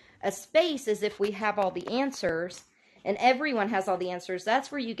or a space as if we have all the answers and everyone has all the answers,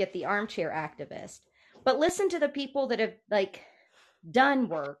 that's where you get the armchair activist. But listen to the people that have like done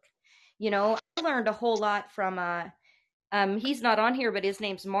work. I learned a whole lot from he's not on here, but his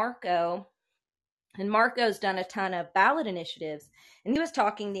name's Marco. And Marco's done a ton of ballot initiatives. And he was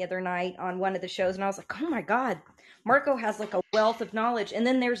talking the other night on one of the shows, and I was like, oh my God, Marco has like a wealth of knowledge. And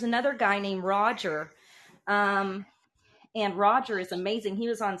then there's another guy named Roger. And Roger is amazing. He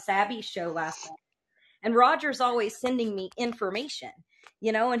was on Sabby's show last night. And Roger's always sending me information,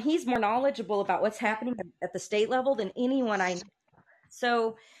 and he's more knowledgeable about what's happening at the state level than anyone I know.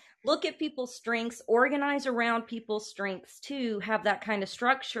 So look at people's strengths, organize around people's strengths too, have that kind of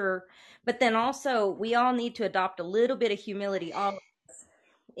structure. But then also we all need to adopt a little bit of humility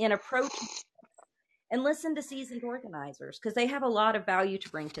in approaching and listen to seasoned organizers because they have a lot of value to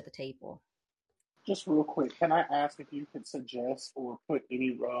bring to the table. Just real quick, can I ask if you could suggest or put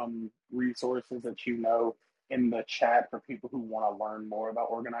any resources that you know in the chat for people who want to learn more about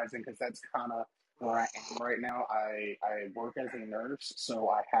organizing? Because that's kind of where I am right now. I work as a nurse, so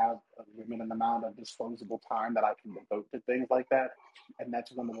I have a limited amount of disposable time that I can devote to things like that. And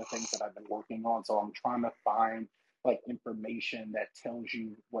that's one of the things that I've been working on. So I'm trying to find like information that tells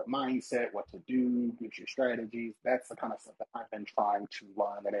you what mindset, what to do, gives you strategies. That's the kind of stuff that I've been trying to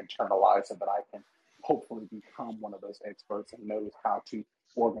learn and internalize so that I can hopefully become one of those experts and knows how to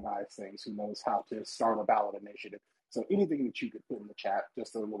organize things, who knows how to start a ballot initiative. So anything that you could put in the chat,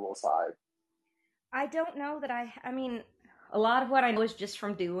 just a little aside. I don't know that I mean, a lot of what I know is just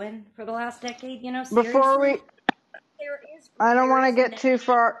from doing for the last decade, I don't want to get too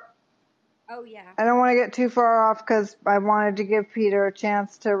far. Oh, yeah. I don't want to get too far off because I wanted to give Peter a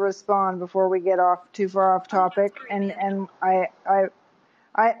chance to respond before we get too far off topic. And I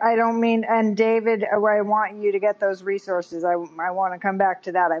don't mean, and David, I want you to get those resources. I want to come back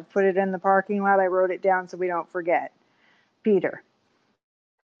to that. I've put it in the parking lot. I wrote it down so we don't forget. Peter.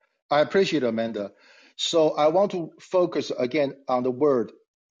 I appreciate it, Amanda. So I want to focus again on the word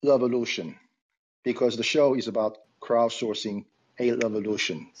revolution because the show is about crowdsourcing a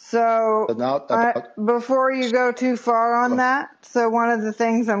revolution. So before you go too far on that, so one of the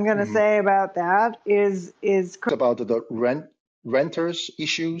things I'm going to say about that is about the renters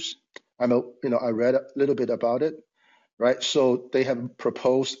issues. I read a little bit about it, right? So they have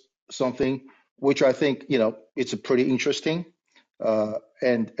proposed something which I think it's pretty interesting,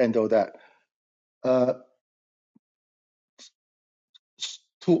 and all that.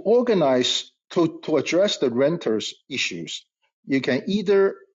 To organize to address the renters issues, you can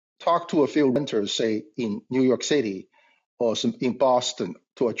either talk to a few renters, say in New York City or in Boston,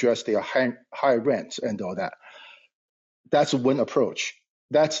 to address their high rents and all that. That's one approach.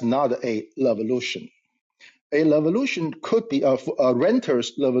 That's not a revolution. A revolution could be a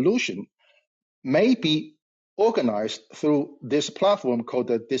renters revolution, may be organized through this platform called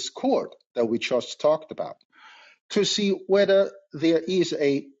the Discord that we just talked about, to see whether there is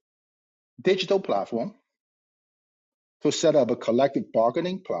a digital platform to set up a collective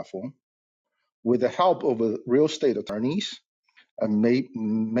bargaining platform with the help of real estate attorneys and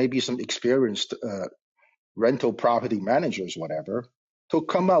maybe some experienced rental property managers, whatever, to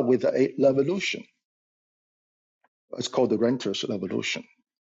come up with a revolution. It's called the renters revolution.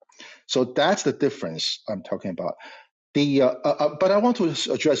 So that's the difference I'm talking about. But I want to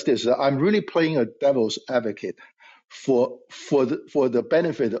address this. I'm really playing a devil's advocate for the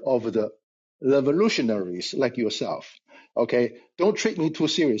benefit of the revolutionaries like yourself. Okay, don't treat me too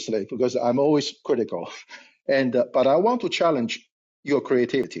seriously because I'm always critical, and but I want to challenge your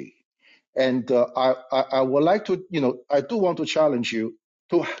creativity, and I would like to, I do want to challenge you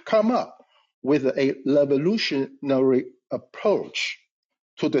to come up with a revolutionary approach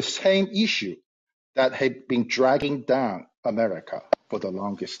to the same issue that had been dragging down America for the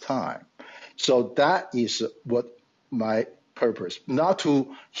longest time. So that is what my purpose, not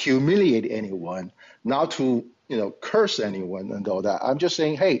to humiliate anyone, not to curse anyone and all that. I'm just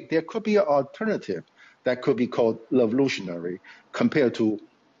saying, hey, there could be an alternative that could be called revolutionary compared to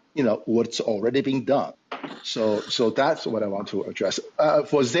what's already been done. So that's what I want to address.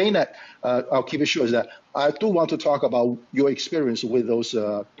 For Zainab, I'll keep it short. Is that I do want to talk about your experience with those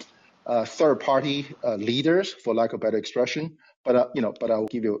third-party leaders, for lack of better expression. But I will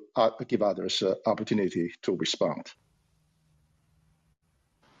give others opportunity to respond.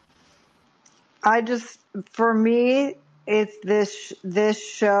 I just, for me, it's this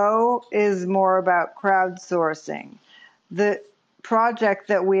show is more about crowdsourcing. The project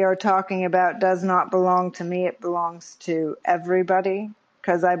that we are talking about does not belong to me. It belongs to everybody,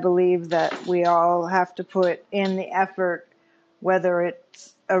 because I believe that we all have to put in the effort, whether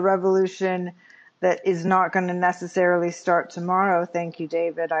it's a revolution that is not going to necessarily start tomorrow. Thank you,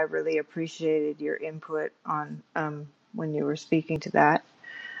 David. I really appreciated your input on when you were speaking to that.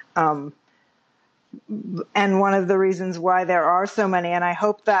 Um, and one of the reasons why there are so many, and I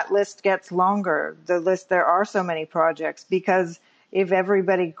hope that list gets longer, there are so many projects, because if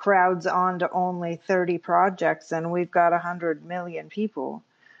everybody crowds on to only 30 projects and we've got 100 million people,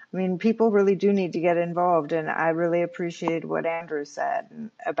 I mean, people really do need to get involved. And I really appreciated what Andrew said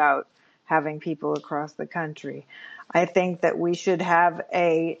about having people across the country. I think that we should have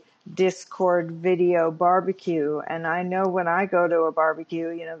a Discord video barbecue. And I know when I go to a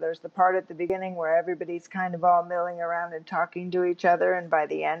barbecue, there's the part at the beginning where everybody's kind of all milling around and talking to each other. And by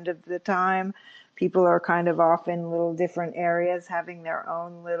the end of the time, people are kind of off in little different areas having their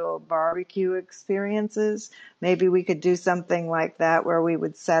own little barbecue experiences. Maybe we could do something like that where we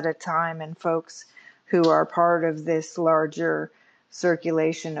would set a time and folks who are part of this larger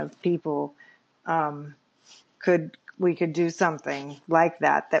circulation of people we could do something like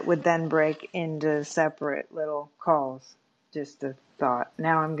that would then break into separate little calls. Just a thought.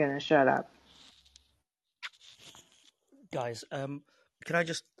 Now I'm going to shut up. Guys, can I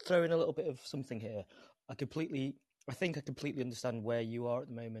just throw in a little bit of something here? I think I completely understand where you are at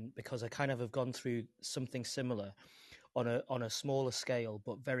the moment, because I kind of have gone through something similar on a smaller scale,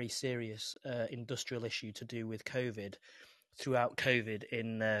 but very serious industrial issue to do with COVID. Throughout COVID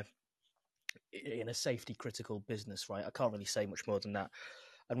in a safety critical business, right? I can't really say much more than that.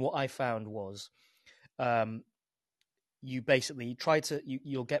 And what I found was, you basically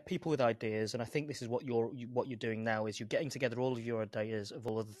you'll get people with ideas, and I think this is what you're doing now, is you're getting together all of your ideas of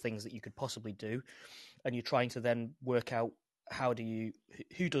all of the things that you could possibly do, and you're trying to then work out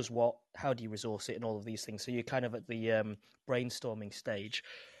who does what, how do you resource it, and all of these things. So you're kind of at the brainstorming stage.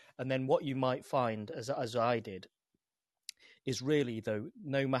 And then what you might find, as I did, is really, though,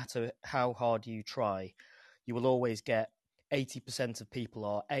 no matter how hard you try, you will always get 80% of people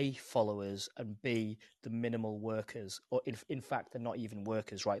are A, followers, and B, the minimal workers. Or in fact, they're not even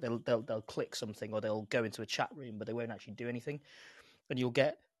workers, right? They'll click something, or they'll go into a chat room, but they won't actually do anything. And you'll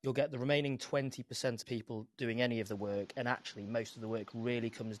get the remaining 20% of people doing any of the work, and actually most of the work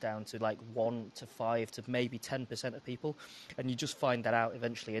really comes down to like 1 to 5 to maybe 10% of people. And you just find that out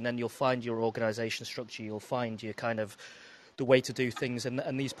eventually, and then you'll find your organization structure, you'll find your kind of the way to do things.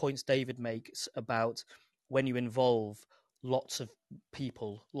 And these points David makes about when you involve lots of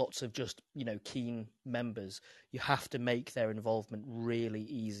people, lots of just keen members, you have to make their involvement really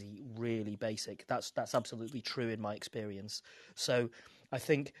easy, really basic. That's absolutely true in my experience. So I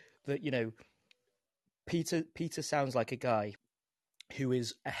think that Peter sounds like a guy who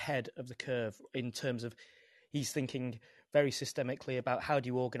is ahead of the curve in terms of he's thinking very systemically about how do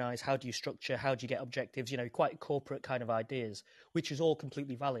you organize, how do you structure, how do you get objectives, quite corporate kind of ideas, which is all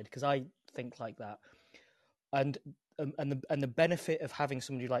completely valid, because I think like that. And the benefit of having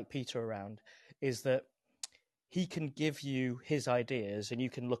somebody like Peter around is that he can give you his ideas, and you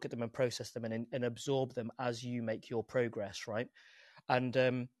can look at them and process them and absorb them as you make your progress, right?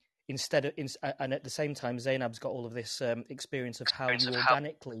 And and at the same time, Zainab's got all of this experience of how you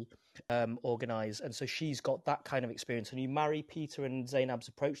organically organize, and so she's got that kind of experience. And you marry Peter and Zainab's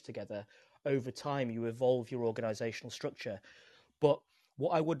approach together, over time you evolve your organizational structure. But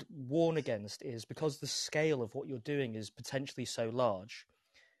what I would warn against is, because the scale of what you're doing is potentially so large,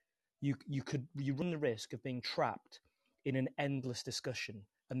 you run the risk of being trapped in an endless discussion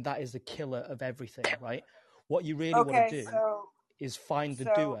and that is the killer of everything, right? What you really want Okay, to do so is find the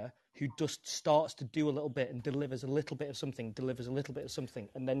so doer who just starts to do a little bit and delivers a little bit of something,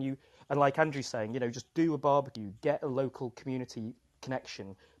 and then and like Andrew's saying, just do a barbecue, get a local community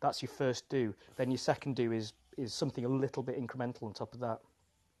connection. That's your first do. Then your second do is something a little bit incremental on top of that.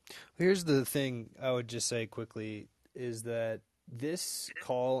 Here's the thing I would just say quickly is that this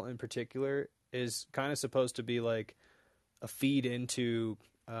call in particular is kind of supposed to be like a feed into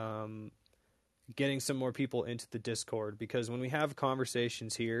getting some more people into the Discord, because when we have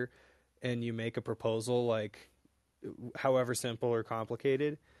conversations here and you make a proposal, like however simple or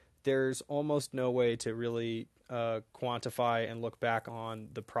complicated, there's almost no way to really quantify and look back on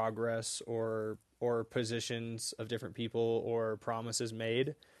the progress or positions of different people or promises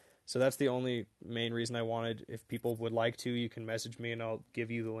made. So that's the only main reason I wanted. If people would like to, you can message me and I'll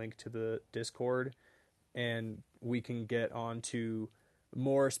give you the link to the Discord, and we can get on to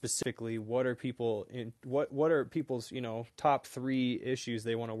more specifically what are people's top 3 issues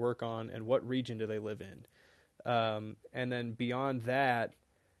they want to work on, and what region do they live in. And then beyond that,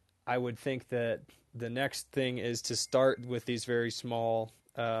 I would think that the next thing is to start with these very small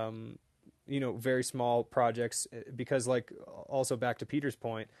projects, because like also back to Peter's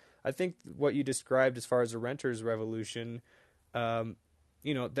point, I think what you described as far as a renter's revolution,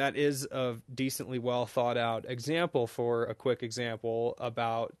 that is a decently well thought out example for a quick example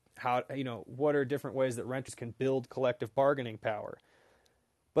about how, what are different ways that renters can build collective bargaining power.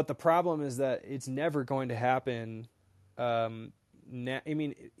 But the problem is that it's never going to happen. There's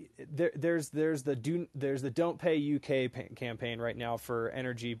the Don't Pay UK campaign right now for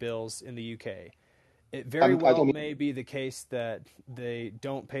energy bills in the UK. It very well may be the case that they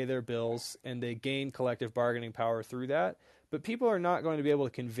don't pay their bills and they gain collective bargaining power through that. But people are not going to be able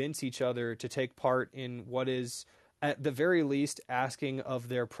to convince each other to take part in what is, at the very least, asking of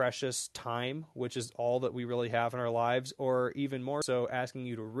their precious time, which is all that we really have in our lives, or even more so, asking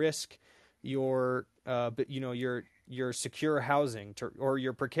you to risk your secure housing or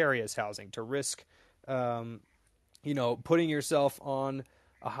your precarious housing, to risk, putting yourself on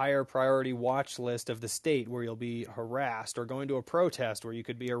a higher priority watch list of the state where you'll be harassed, or going to a protest where you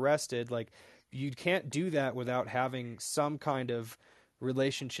could be arrested. Like, you can't do that without having some kind of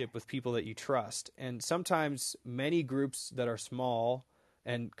relationship with people that you trust. And sometimes many groups that are small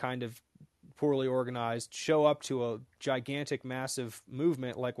and kind of poorly organized show up to a gigantic, massive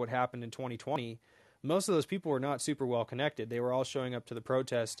movement like what happened in 2020. Most of those people were not super well connected. They were all showing up to the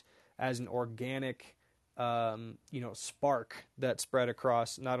protest as an organic spark that spread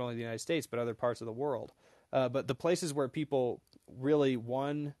across not only the United States but other parts of the world. But the places where people really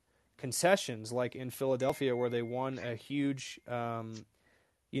won concessions, like in Philadelphia, where they won a huge,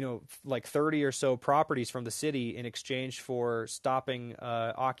 like 30 or so properties from the city in exchange for stopping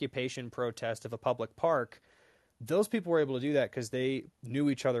occupation protest of a public park, those people were able to do that because they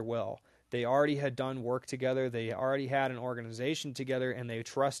knew each other well. They already had done work together. They already had an organization together, and they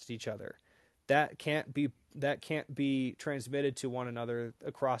trusted each other. That can't be transmitted to one another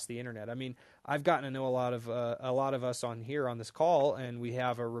across the internet. I mean, I've gotten to know a lot of us on here on this call, and we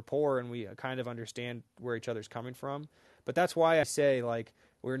have a rapport, and we kind of understand where each other's coming from. But that's why I say, like,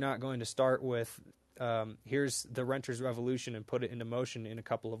 we're not going to start with here's the renters revolution and put it into motion in a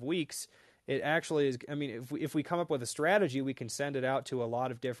couple of weeks. It actually is. I mean, if we come up with a strategy, we can send it out to a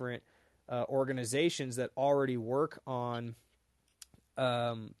lot of different organizations that already work on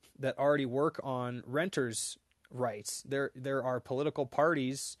renters' rights. There are political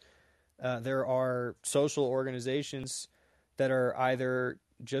parties, there are social organizations that are either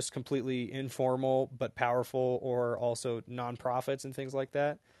just completely informal but powerful, or also nonprofits and things like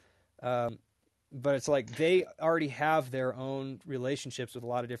that. But it's like they already have their own relationships with a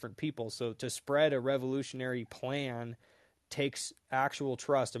lot of different people. So to spread a revolutionary plan takes actual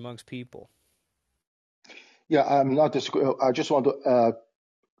trust amongst people. Yeah, I'm not disagreeing. I just want to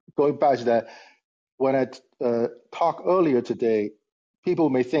going back to that. When I talked earlier today, people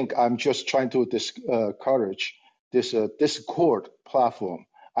may think I'm just trying to discourage this Discord platform.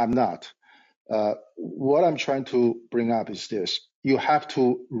 I'm not. What I'm trying to bring up is this: you have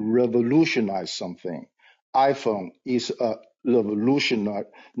to revolutionize something. iPhone is a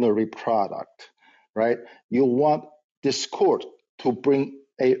revolutionary product, right? You want Discord to bring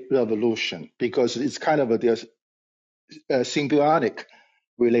a revolution because it's kind of a symbiotic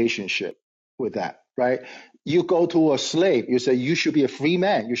relationship with that, right? You go to a slave, you say you should be a free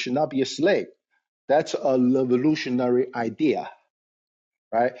man, you should not be a slave. That's a revolutionary idea,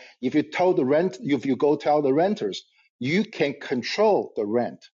 right? If you go tell the renters, you can control the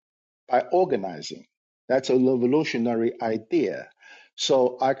rent by organizing. That's a revolutionary idea.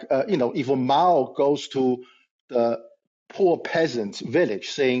 So if Mao goes to the poor peasant village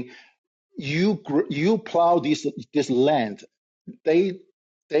saying, you plow this land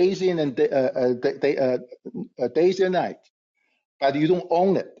days in and days and night, but you don't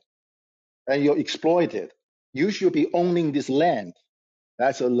own it and you exploit it. You should be owning this land.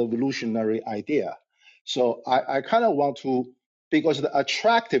 That's a revolutionary idea. So I kind of want to, because the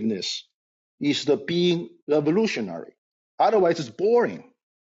attractiveness is the being revolutionary. Otherwise, it's boring.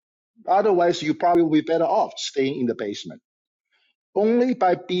 Otherwise, you probably will be better off staying in the basement. Only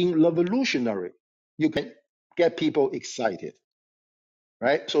by being revolutionary, you can get people excited,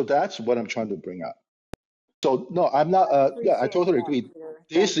 right? So that's what I'm trying to bring up. So no, I'm not. I Yeah, I appreciate totally that, agree. Peter.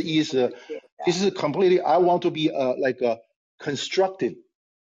 This Thank you. is I appreciate this that. is completely. I want to be like a constructive,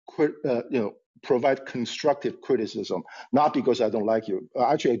 provide constructive criticism, not because I don't like you.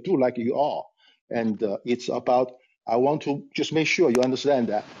 Actually, I do like you all, and it's about. I want to just make sure you understand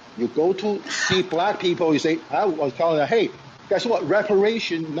that you go to see black people. You say, I was telling them, hey, guess what?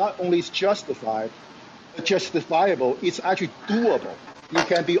 Reparation not only is justified, but justifiable. It's actually doable. It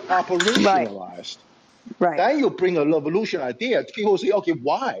can be Right, operationalized. right, Then you bring a revolution idea. People say, okay,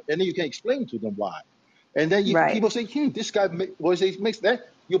 why? And then you can explain to them why. And then right. people say, this guy makes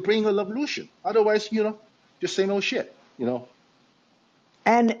that. You bring a revolution. Otherwise, just say no shit.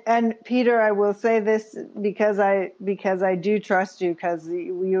 And Peter, I will say this because I do trust you, because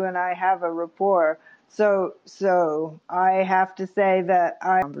you and I have a rapport. So I have to say that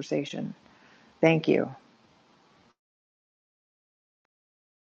conversation. Thank you.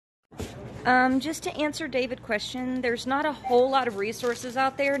 Just to answer David's question, there's not a whole lot of resources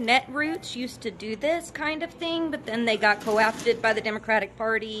out there. Netroots used to do this kind of thing, but then they got co-opted by the Democratic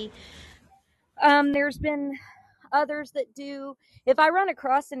Party. There's been others that do. If I run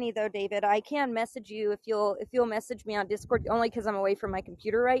across any, though, David, I can message you if you'll message me on Discord, only because I'm away from my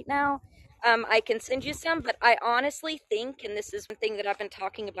computer right now. I can send you some, but I honestly think, and this is one thing that I've been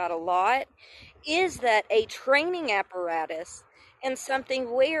talking about a lot, is that a training apparatus and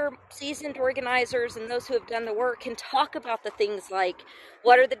something where seasoned organizers and those who have done the work can talk about the things like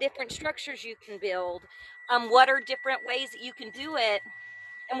what are the different structures you can build, what are different ways that you can do it,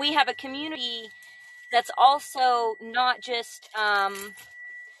 and we have a community that's also not just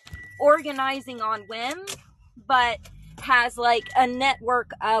organizing on whim, but has like a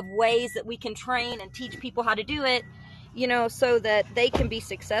network of ways that we can train and teach people how to do it, so that they can be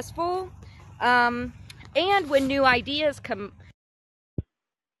successful. And when new ideas come,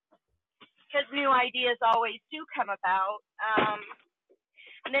 because new ideas always do come about.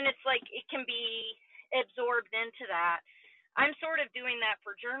 And then it's like it can be absorbed into that. I'm sort of doing that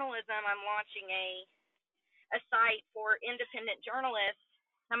for journalism. I'm launching a site for independent journalists.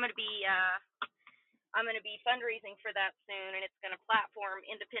 I'm going to be fundraising for that soon, and it's going to platform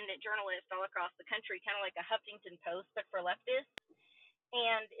independent journalists all across the country, kind of like a Huffington Post but for leftists.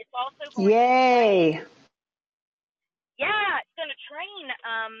 And it's also going to train. Yay! Yeah, it's going to train.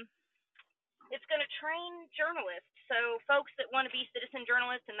 It's going to train journalists, so folks that want to be citizen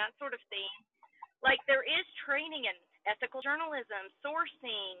journalists and that sort of thing. Like, there is training in ethical journalism,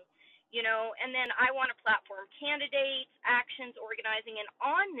 sourcing, and then I want to platform candidates, actions, organizing, and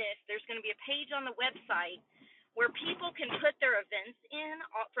on this, there's going to be a page on the website where people can put their events in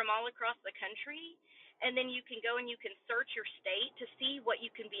from all across the country, and then you can go and you can search your state to see what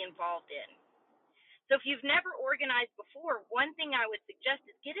you can be involved in. So if you've never organized before, one thing I would suggest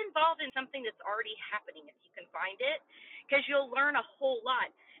is get involved in something that's already happening if you can find it, because you'll learn a whole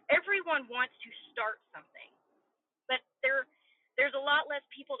lot. Everyone wants to start something, but there's a lot less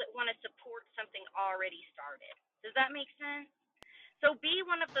people that want to support something already started. Does that make sense? So be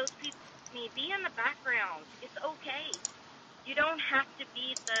one of those people. Be in the background. It's okay. You don't have to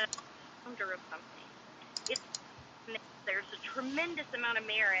be the founder of something. There's a tremendous amount of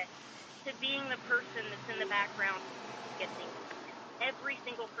merit to being the person that's in the background getting every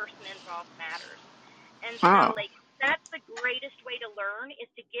single person involved matters. And so Wow. that's the greatest way to learn, is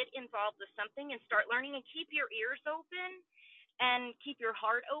to get involved with something and start learning, and keep your ears open and keep your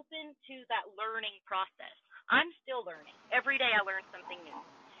heart open to that learning process. I'm still learning. Every day I learn something new.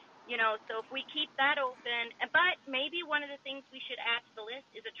 So if we keep that open, but maybe one of the things we should add to the list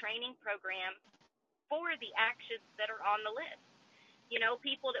is a training program for the actions that are on the list.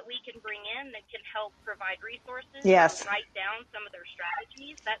 People that we can bring in that can help provide resources or Yes. write down some of their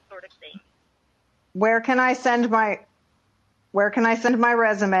strategies, that sort of thing. Where can I send my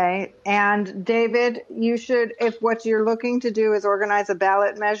resume? And David, you should, if what you're looking to do is organize a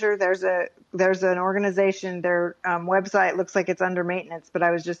ballot measure, there's an organization, their website looks like it's under maintenance, but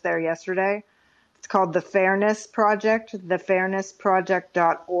I was just there yesterday. It's called The Fairness Project,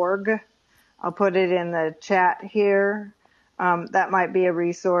 thefairnessproject.org. I'll put it in the chat here. That might be a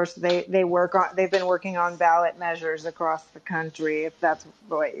resource. They've been working on ballot measures across the country, if that's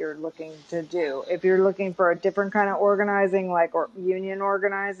what you're looking to do. If you're looking for a different kind of organizing, like union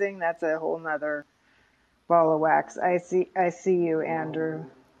organizing, that's a whole nother ball of wax. I see you, Andrew.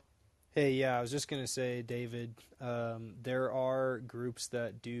 Hey, yeah, I was just going to say, David, there are groups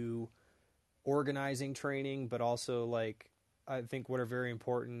that do organizing training, but also, like, I think what are very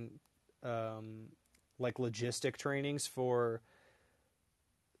important, like logistic trainings for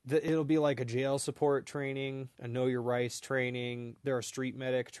it'll be like a jail support training, a know your rights training. There are street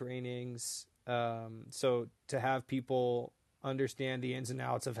medic trainings. So to have people understand the ins and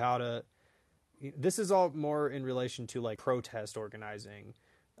outs of how to, this is all more in relation to like protest organizing.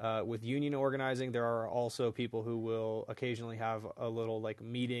 With union organizing, there are also people who will occasionally have a little like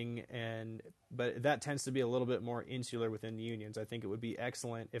meeting, but that tends to be a little bit more insular within the unions. I think it would be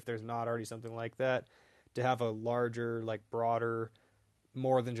excellent if there's not already something like that to have a larger, like broader,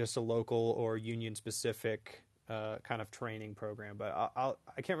 more than just a local or union specific kind of training program. But I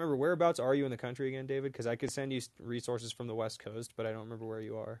can't remember, whereabouts are you in the country again, David? Because I could send you resources from the West Coast, but I don't remember where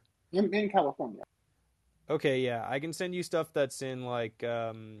you are. In California. Okay, yeah, I can send you stuff that's in like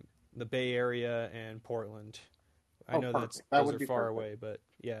the Bay Area and Portland. I know those are far away, but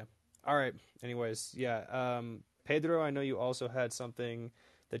yeah. All right. Anyways, yeah. Pedro, I know you also had something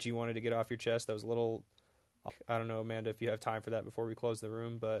that you wanted to get off your chest. That was a little, I don't know, Amanda, if you have time for that before we close the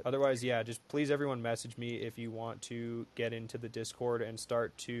room. But otherwise, yeah, just please everyone message me if you want to get into the Discord and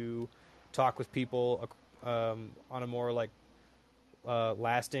start to talk with people on a more like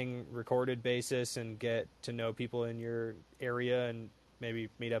lasting recorded basis and get to know people in your area and maybe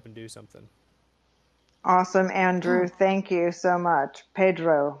meet up and do something. Awesome, Andrew. Thank you so much.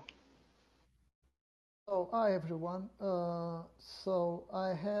 Pedro. Oh, hi everyone. So I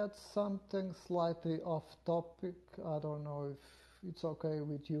had something slightly off topic. I don't know if it's okay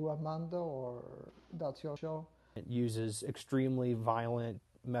with you, Amanda, or that's your show. It uses extremely violent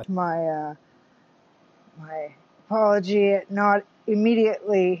methods. My apology at not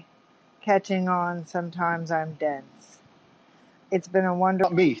immediately catching on. Sometimes I'm dense. It's been a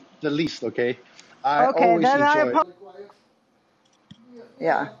wonderful. Not me, the least, okay? I Okay, always then enjoy.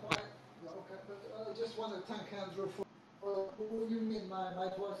 Yeah. Okay, but I just want to thank Andrew for. What do you mean? My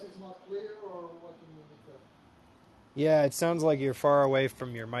voice is not clear, or what do you mean with that? Yeah, it sounds like you're far away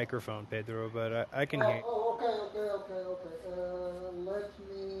from your microphone, Pedro, but I can hear. Oh, okay. Let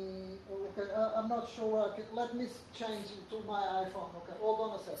me. Okay, I'm not sure. Let me change it to my iPhone. Okay, hold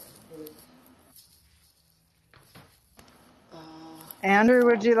on a second, please. Andrew,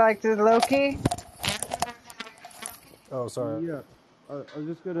 would you like to Loki? Oh, sorry. Yeah, I was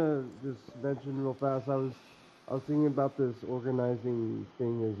just gonna mention real fast. I was thinking about this organizing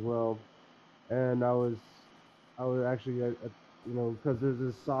thing as well, and I was actually because there's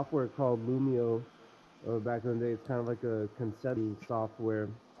this software called Lumio. Back in the day, it's kind of like a concepting software,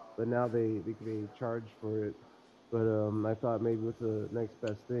 but now they charge for it. But I thought maybe what's the next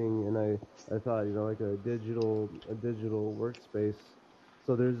best thing, and I thought like a digital workspace.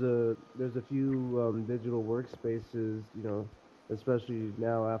 So there's a few digital workspaces, especially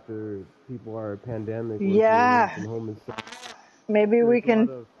now after people are pandemic working from home and stuff. Maybe There's we can. a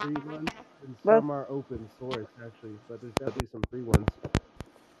lot of free ones, and some are open source actually, but there's definitely some free ones.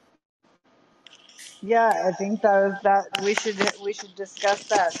 Yeah, I think that we should discuss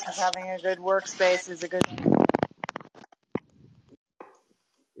that, because having a good workspace is a good.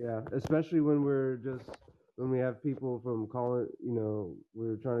 Yeah, especially when we have people from calling,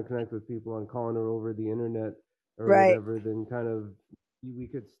 we're trying to connect with people on calling or over the internet or whatever, then kind of we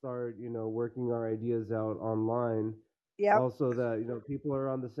could start, working our ideas out online. Yep. Also that, people are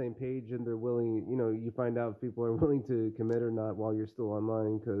on the same page and they're willing, you find out if people are willing to commit or not while you're still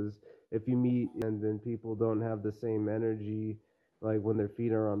online, because if you meet and then people don't have the same energy, like when their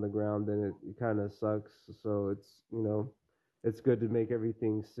feet are on the ground, then it kind of sucks. So it's good to make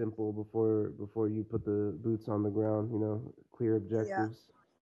everything simple before you put the boots on the ground, clear objectives.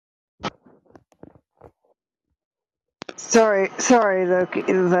 Yeah. Sorry, Loki.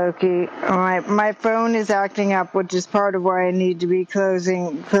 My phone is acting up, which is part of why I need to be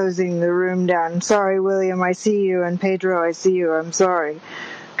closing the room down. Sorry, William, I see you, and Pedro, I see you. I'm sorry,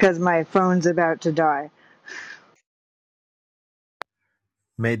 because my phone's about to die.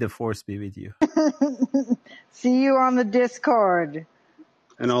 May the force be with you. See you on the Discord.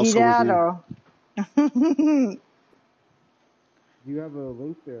 And also with you. Do you have a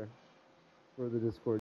link there for the Discord?